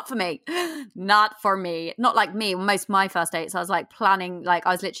 not for me. Not for me. Not like me. Most of my first dates, I was like planning, like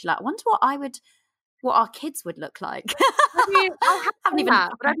I was literally like, I wonder what our kids would look like. I mean, I haven't even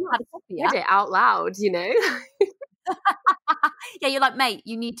that, but I've not said it out loud, you know? Yeah, you're like, mate,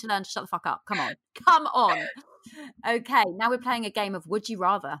 you need to learn to shut the fuck up. Come on. Okay, now we're playing a game of Would You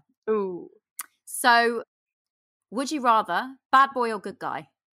Rather. Ooh. So, would you rather bad boy or good guy?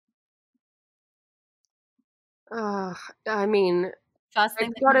 I mean,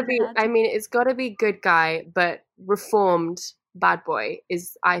 it's got to be good guy, but reformed bad boy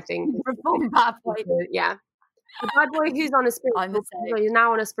is, I think, reformed bad boy. Yeah, the bad boy who's on a he's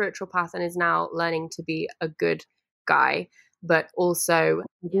now on a spiritual path and is now learning to be a good guy, but also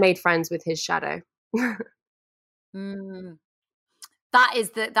made friends with his shadow. That is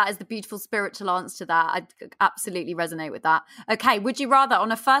the beautiful spiritual answer to that. I absolutely resonate with that. Okay, would you rather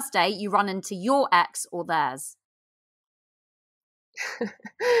on a first date you run into your ex or theirs?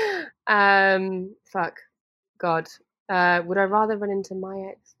 Fuck. God. Would I rather run into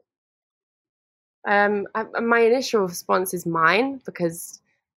my ex? My initial response is mine, because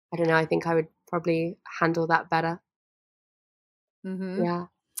I don't know, I think I would probably handle that better. Mm-hmm. Yeah.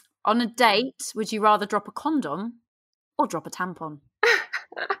 On a date, would you rather drop a condom or drop a tampon?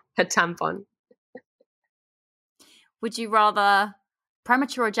 A tampon. Would you rather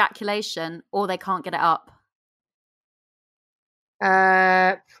premature ejaculation or they can't get it up?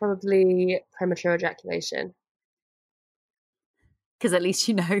 Probably premature ejaculation. Because at least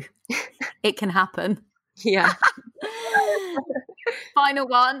you know it can happen. Yeah. Final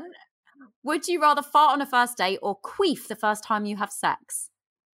one. Would you rather fart on a first date or queef the first time you have sex?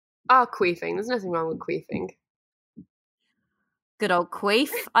 Queefing. There's nothing wrong with queefing. Good old queef.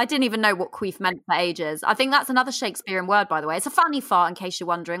 I didn't even know what queef meant for ages. I think that's another Shakespearean word, by the way. It's a fanny fart, in case you're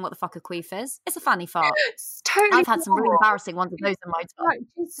wondering what the fuck a queef is. It's a fanny fart. It's totally I've had some really embarrassing ones of those in my time.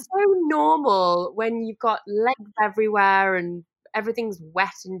 It's so normal when you've got legs everywhere and everything's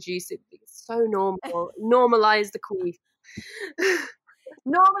wet and juicy. It's so normal. Normalize the queef.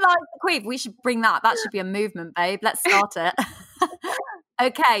 Normalize the queef. We should bring that. That should be a movement, babe. Let's start it.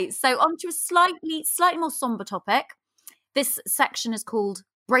 Okay, so on to a slightly more somber topic. This section is called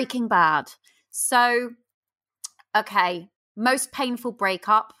Breaking Bad. So, okay, most painful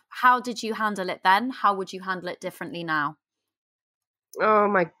breakup. How did you handle it then? How would you handle it differently now? Oh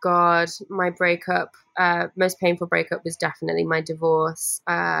my God, my breakup, most painful breakup was definitely my divorce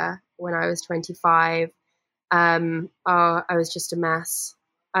when I was 25. I was just a mess.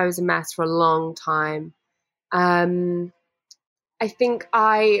 I was a mess for a long time. I think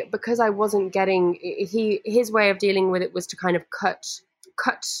because I wasn't getting, his way of dealing with it was to kind of cut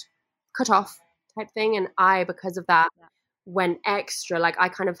off type thing. And because of that, went extra. Like I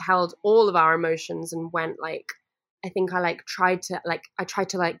kind of held all of our emotions and went like, I think I tried to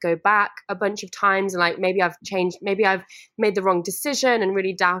go back a bunch of times, and like maybe I've changed, maybe I've made the wrong decision and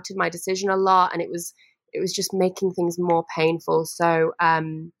really doubted my decision a lot. And it was just making things more painful. So I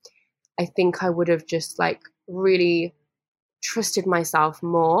think I would have just like really trusted myself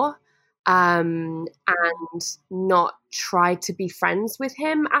more, and not try to be friends with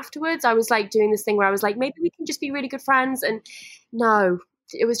him afterwards. I was like doing this thing where I was like, maybe we can just be really good friends. And no,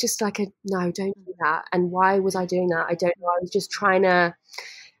 it was just like no, don't do that. And why was I doing that? I don't know. I was just trying to,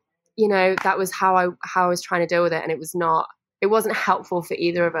 that was how I was trying to deal with it. And it wasn't helpful for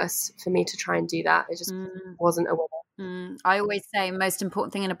either of us for me to try and do that. It just wasn't a winner. I always say most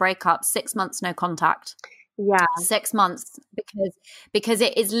important thing in a breakup, 6 months, no contact. Yeah. 6 months, because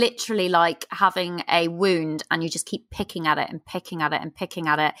it is literally like having a wound and you just keep picking at it and picking at it and picking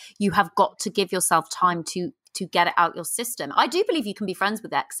at it. You have got to give yourself time to get it out your system. I do believe you can be friends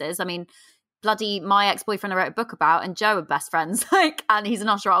with exes. I mean, bloody my ex-boyfriend I wrote a book about and Joe are best friends, like, and he's an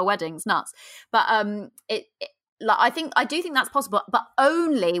usher at our wedding. It's nuts. But like, I do think that's possible, but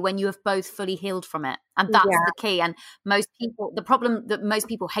only when you have both fully healed from it. And that's the key. And most people, the problem that most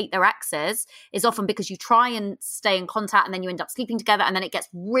people hate their exes is often because you try and stay in contact and then you end up sleeping together and then it gets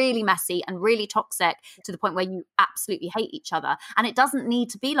really messy and really toxic to the point where you absolutely hate each other. And it doesn't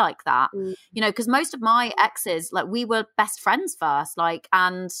need to be like that, because most of my exes, like, we were best friends first, like,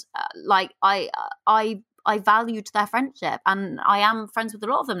 and like I valued their friendship and I am friends with a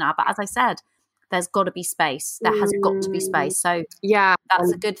lot of them now. But as I said, there's got to be space. There has got to be space. So yeah,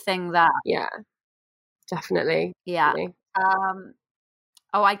 that's a good thing there. Yeah, definitely. Yeah. Definitely.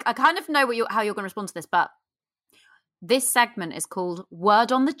 I kind of know how you're going to respond to this, but this segment is called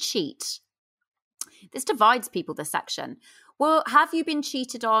Word on the Cheat. This divides people, this section. Well, have you been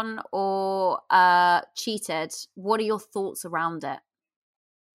cheated on or cheated? What are your thoughts around it?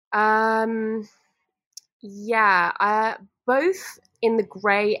 Yeah, both in the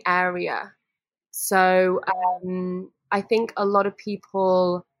grey area. So I think a lot of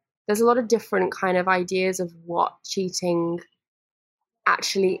people, there's a lot of different kind of ideas of what cheating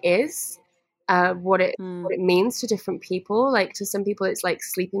actually is, what it means to different people. Like, to some people it's like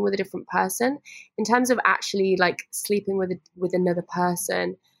sleeping with a different person. In terms of actually like sleeping with another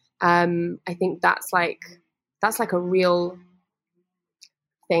person, I think that's like a real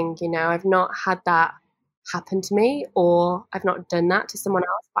thing. I've not had that happen to me, or I've not done that to someone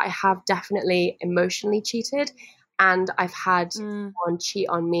else, but I have definitely emotionally cheated, and I've had someone cheat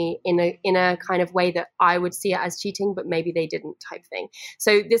on me in a kind of way that I would see it as cheating, but maybe they didn't, type thing.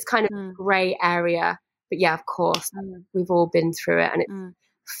 So this kind of grey area. But yeah, of course, we've all been through it, and it's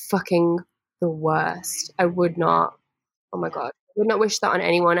fucking the worst. I would not, oh my God, I would not wish that on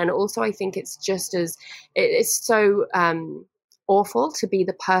anyone. And also I think it's just as, it's so awful to be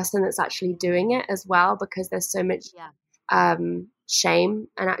the person that's actually doing it as well, because there's so much shame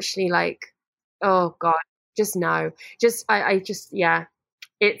and actually like, oh God, just no, just I just, yeah,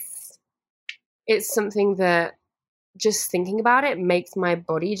 it's something that just thinking about it makes my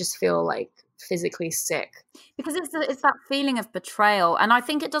body just feel like physically sick, because it's that feeling of betrayal. And I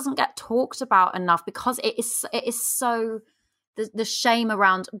think it doesn't get talked about enough because it is so, the shame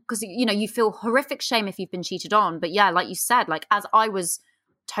around, because you feel horrific shame if you've been cheated on. But yeah, like you said, like, as I was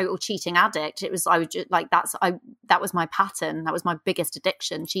total cheating addict, I was just like, that was my pattern. That was my biggest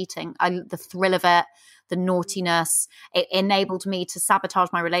addiction, cheating. The thrill of it, the naughtiness, it enabled me to sabotage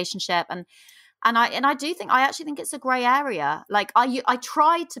my relationship. And I do think, I actually think it's a grey area. Like, I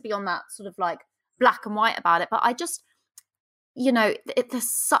tried to be on that sort of like black and white about it, but I just, there's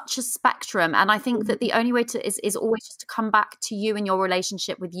such a spectrum. And I think that the only way to is always just to come back to you and your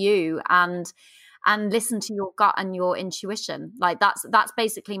relationship with you, and listen to your gut and your intuition. Like, that's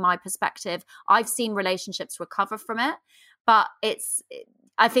basically my perspective. I've seen relationships recover from it, but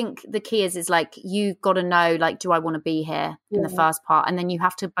I think the key is like, you've got to know, like, do I want to be here in the first part? And then you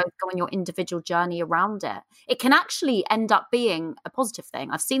have to both go on your individual journey around it. It can actually end up being a positive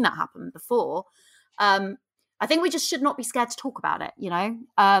thing. I've seen that happen before. I think we just should not be scared to talk about it,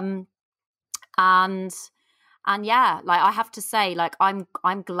 and yeah, like, I have to say, like, I'm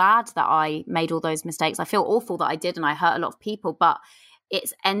glad that I made all those mistakes. I feel awful that I did, and I hurt a lot of people, but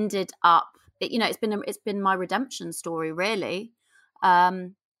it's ended up, it's been my redemption story, really.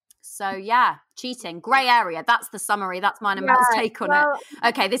 So yeah, cheating, grey area. That's the summary. That's mine and Mel's take on it.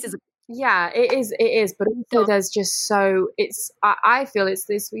 Okay, this is it is, but also there's just I feel it's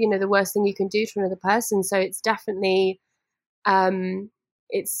this, the worst thing you can do to another person. So it's definitely,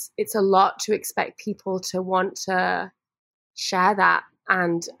 it's a lot to expect people to want to share that.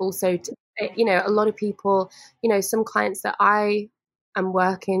 And also to, a lot of people, some clients that I am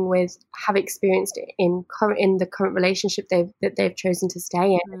working with have experienced it in the current relationship that they've chosen to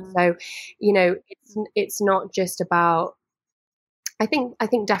stay in. So, it's not just about, I think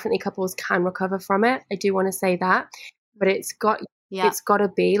definitely couples can recover from it. I do want to say that, but it's got Yeah. It's got to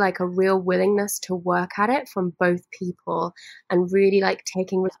be like a real willingness to work at it from both people and really like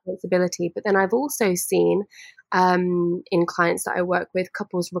taking responsibility. But then I've also seen in clients that I work with,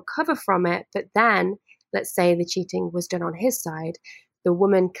 couples recover from it, but then let's say the cheating was done on his side, the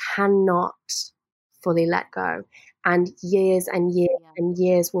woman cannot fully let go, and years and years and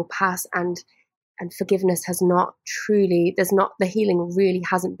years will pass, and forgiveness has not truly, the healing really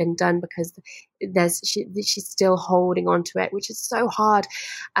hasn't been done, because she's still holding on to it, which is so hard.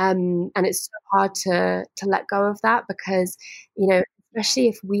 And it's so hard to let go of that, because, you know, especially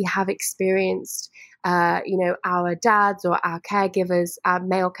if we have experienced, you know, our dads or our caregivers, our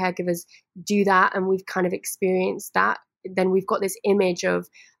male caregivers do that, and we've kind of experienced that, then we've got this image of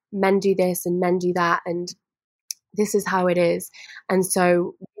men do this and men do that, and this is how it is. And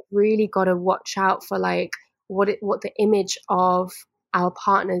so we've really got to watch out for like what the image of our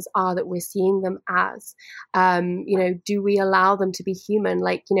partners are that we're seeing them as. You know, do we allow them to be human?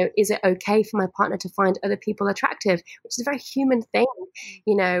 Like, you know, is it okay for my partner to find other people attractive, which is a very human thing?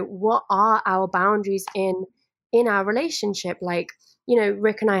 You know, what are our boundaries in our relationship? Like, you know,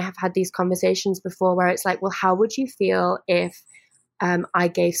 Rick and I have had these conversations before where it's like, well, how would you feel if I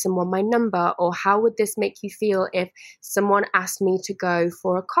gave someone my number? Or how would this make you feel if someone asked me to go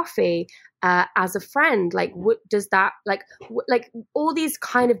for a coffee as a friend? Like, what does that, like all these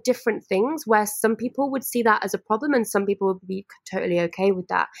kind of different things where some people would see that as a problem and some people would be totally okay with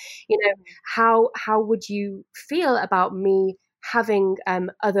that. You know, how would you feel about me having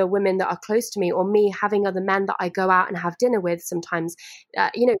other women that are close to me, or me having other men that I go out and have dinner with sometimes?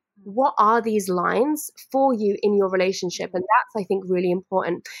 You know, what are these lines for you in your relationship? And that's, I think, really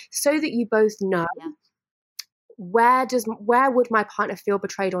important, so that you both know where would my partner feel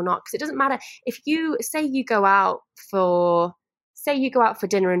betrayed or not. Because it doesn't matter if you go out for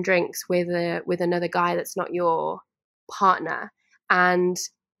dinner and drinks with another guy that's not your partner, and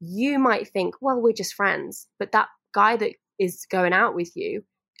you might think, well, we're just friends, but that guy that is going out with you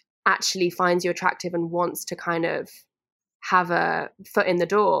actually finds you attractive and wants to kind of have a foot in the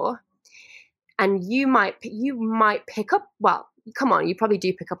door, and you might pick up, well, come on, you probably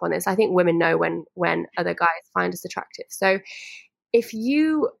do pick up on this. I think women know when other guys find us attractive. So if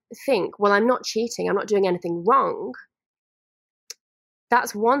you think, well, I'm not cheating, I'm not doing anything wrong,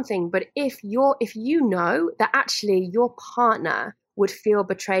 that's one thing. But if you know that actually your partner would feel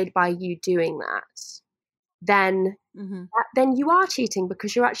betrayed by you doing that, then then you are cheating,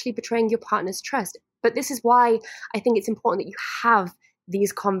 because you're actually betraying your partner's trust. But this is why I think it's important that you have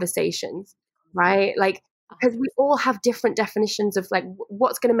these conversations, right? Like, because we all have different definitions of like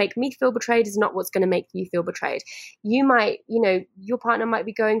what's going to make me feel betrayed is not what's going to make you feel betrayed. You might, you know, your partner might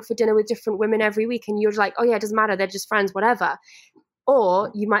be going for dinner with different women every week, and you're like, oh yeah, it doesn't matter, they're just friends, whatever. Or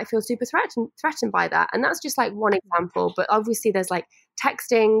you might feel super threatened by that. And that's just like one example. But obviously there's like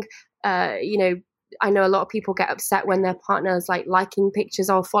texting, you know, I know a lot of people get upset when their partner's like liking pictures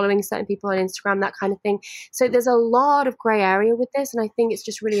or following certain people on Instagram, that kind of thing. So there's a lot of gray area with this. And I think it's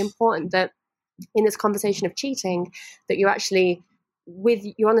just really important that in this conversation of cheating, that you're actually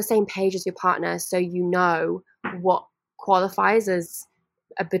you're on the same page as your partner, so you know what qualifies as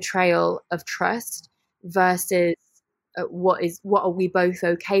a betrayal of trust versus what are we both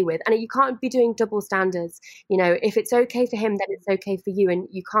okay with. And you can't be doing double standards. You know, if it's okay for him, then it's okay for you, and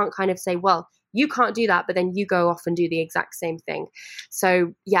you can't kind of say, well, you can't do that, but then you go off and do the exact same thing.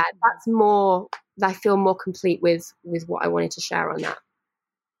 So yeah, that's more, I feel more complete with what I wanted to share on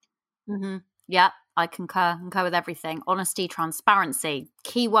that. Yeah, I concur with everything. Honesty, transparency,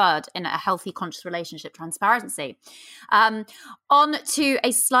 key word in a healthy, conscious relationship, transparency. On to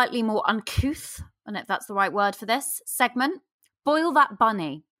a slightly more uncouth, and if that's the right word for this segment, Boil That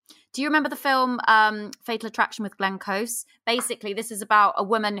Bunny. Do you remember the film Fatal Attraction with Glenn Close? Basically, this is about a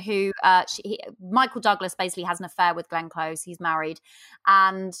woman who, Michael Douglas basically has an affair with Glenn Close. He's married.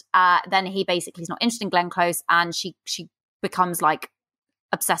 And then he basically is not interested in Glenn Close. And she becomes like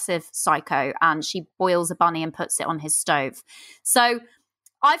obsessive psycho, and she boils a bunny and puts it on his stove. So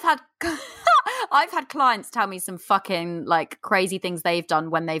I've had clients tell me some fucking like crazy things they've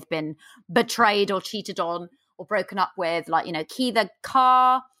done when they've been betrayed or cheated on or broken up with, like, you know, key the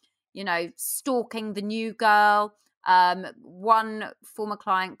car, you know, stalking the new girl. One former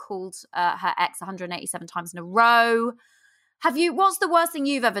client called her ex 187 times in a row. What's the worst thing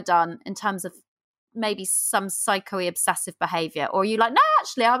you've ever done in terms of maybe some psycho-y obsessive behavior? Or are you like, no,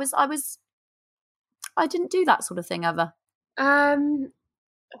 actually I didn't do that sort of thing ever? Let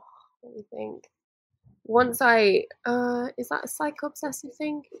me think. Once is that a psycho-obsessive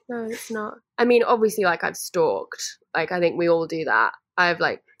thing? No, it's not. I mean, obviously, like, I've stalked. Like, I think we all do that. I've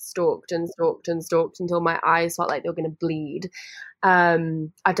like stalked and stalked and stalked until my eyes felt like they were going to bleed.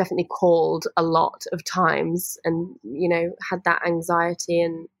 I've definitely called a lot of times and, you know, had that anxiety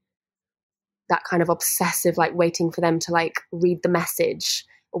and that kind of obsessive, like waiting for them to like read the message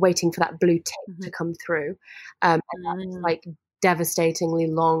or waiting for that blue tick to come through. And that's like devastatingly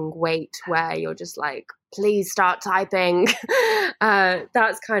long wait where you're just like, please start typing.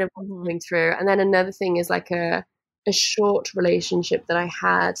 That's kind of what I'm going through. And then another thing is like a short relationship that I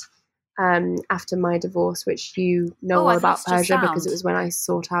had after my divorce, which you know all about, Persia, because it was when I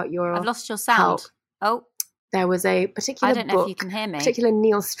sought out your I've lost your sound. help. Oh. There was a particular I don't know book, if you can hear me. particular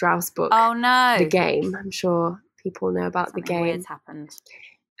Neil Strauss book. Oh no. The Game. I'm sure people know about Something The Game. Weird's happened.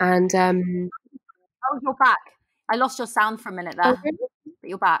 And oh, you're back. I lost your sound for a minute there. Oh, really? But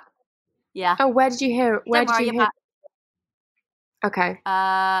you're back. Yeah. Oh, where did you hear? Where Don't worry, did you you're hear? back. Okay.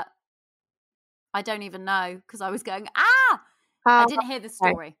 I don't even know because I was going, I didn't hear the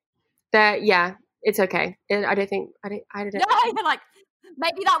story. Yeah, it's okay. I don't think I didn't. No, you're like,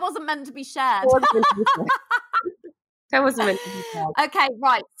 maybe that wasn't meant to be shared. That wasn't meant to be shared. Okay,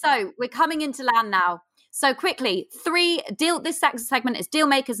 right. So we're coming into land now. So quickly, this segment is deal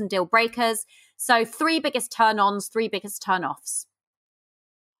makers and deal breakers. So 3 biggest turn-ons, 3 biggest turn-offs.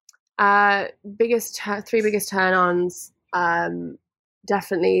 3 biggest turn-ons.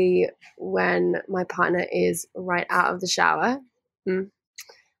 Definitely when my partner is right out of the shower,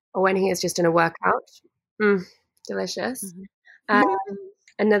 or when he is just in a workout. Delicious.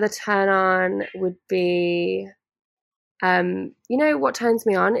 Another turn-on would be, you know, what turns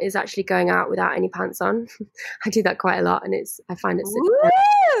me on is actually going out without any pants on. I do that quite a lot, and I find it.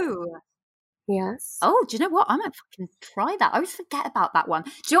 Woo! Yes. Oh, do you know what? I might fucking try that. I always forget about that one.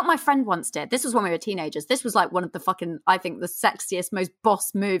 Do you know what my friend once did? This was when we were teenagers. This was like one of the fucking, I think, the sexiest, most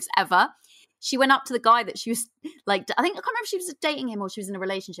boss moves ever. She went up to the guy that she was like, I can't remember if she was dating him or she was in a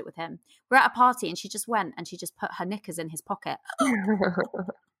relationship with him. We're at a party and she just went and she just put her knickers in his pocket.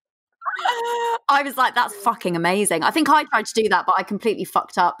 I was like, that's fucking amazing. I think I tried to do that, but I completely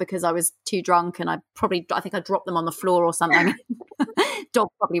fucked up because I was too drunk and I think I dropped them on the floor or something. Dog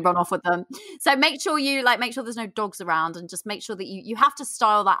probably run off with them. So make sure there's no dogs around and just make sure that you have to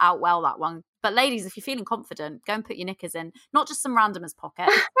style that out well, that one. But ladies, if you're feeling confident, go and put your knickers in, not just some randomer's pocket.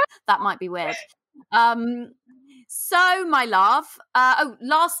 That might be weird. So my love,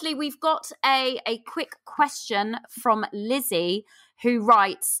 lastly, we've got a quick question from Lizzie who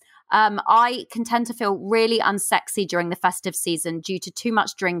writes, I can tend to feel really unsexy during the festive season due to too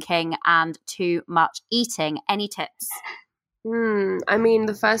much drinking and too much eating. Any tips? I mean,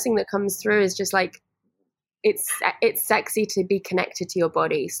 the first thing that comes through is just like, it's sexy to be connected to your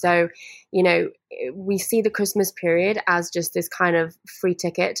body. So, you know, we see the Christmas period as just this kind of free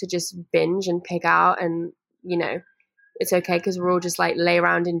ticket to just binge and pig out. And, you know, it's okay because we're all just like lay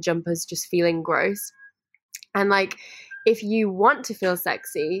around in jumpers, just feeling gross. And like, if you want to feel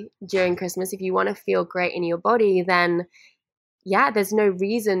sexy during Christmas, if you want to feel great in your body, then yeah, there's no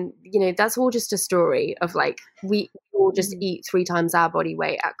reason, you know, that's all just a story of like, we all just eat 3 times our body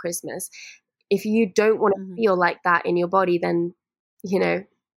weight at Christmas. If you don't want to feel like that in your body, then, you know,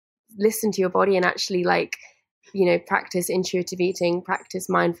 listen to your body and actually like, you know, practice intuitive eating, practice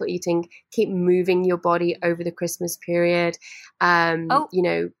mindful eating, keep moving your body over the Christmas period. You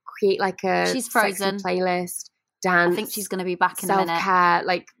know, create like a she's frozen playlist, dance. I think she's going to be back in a minute. Self-care.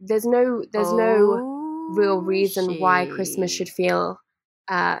 Like there's no real reason why Christmas should feel,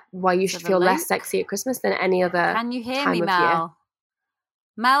 why you should feel less sexy at Christmas than any other. Can you hear time me, of Mel? year.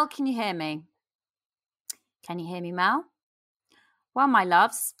 Mel, can you hear me? Can you hear me, Mel? Well, my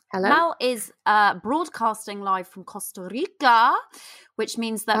loves, hello? Mel is broadcasting live from Costa Rica, which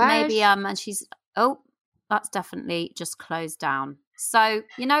means that maybe and she's that's definitely just closed down. So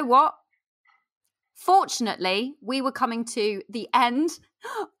you know what? Fortunately, we were coming to the end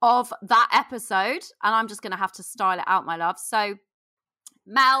of that episode, and I'm just going to have to style it out, my love. So,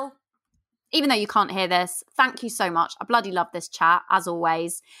 Mel, even though you can't hear this, thank you so much. I bloody love this chat, as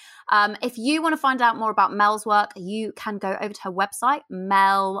always. If you want to find out more about Mel's work, you can go over to her website,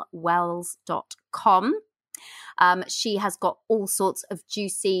 melwells.com. She has got all sorts of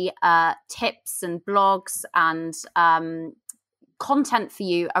juicy tips and blogs and content for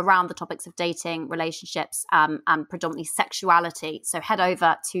you around the topics of dating, relationships, and predominantly sexuality. So head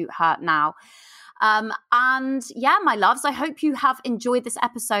over to her now. And yeah, my loves, I hope you have enjoyed this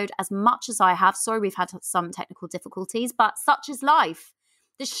episode as much as I have. Sorry, we've had some technical difficulties, but such is life.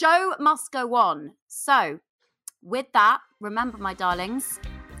 The show must go on. So with that, remember, my darlings,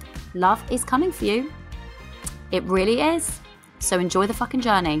 love is coming for you. It really is. So enjoy the fucking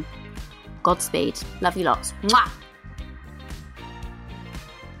journey. Godspeed. Love you lots. Mwah!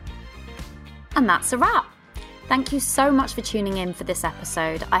 And that's a wrap. Thank you so much for tuning in for this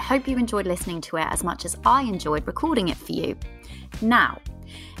episode. I hope you enjoyed listening to it as much as I enjoyed recording it for you. Now,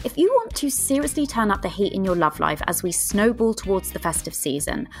 if you want to seriously turn up the heat in your love life as we snowball towards the festive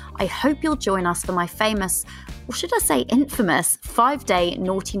season, I hope you'll join us for my famous, or should I say infamous, 5-day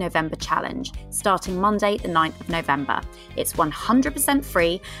Naughty November challenge, starting Monday the 9th of November. It's 100%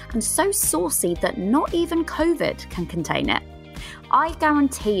 free and so saucy that not even COVID can contain it. I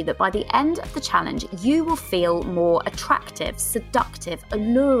guarantee that by the end of the challenge, you will feel more attractive, seductive,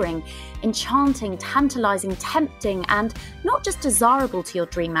 alluring, enchanting, tantalizing, tempting, and not just desirable to your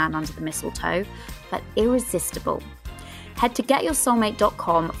dream man under the mistletoe, but irresistible. Head to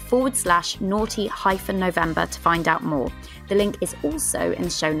getyoursoulmate.com/naughty-november to find out more. The link is also in the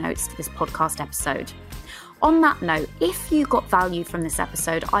show notes to this podcast episode. On that note, if you got value from this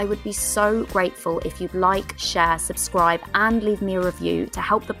episode, I would be so grateful if you'd like, share, subscribe, and leave me a review to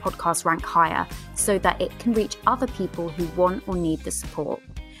help the podcast rank higher so that it can reach other people who want or need the support.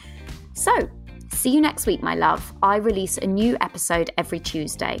 So, see you next week, my love. I release a new episode every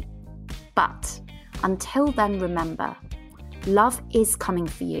Tuesday. But until then, remember, love is coming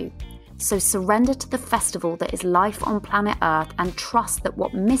for you. So surrender to the festival that is life on planet Earth and trust that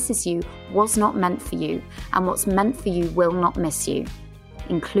what misses you was not meant for you, and what's meant for you will not miss you,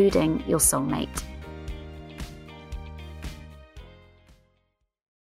 including your soulmate.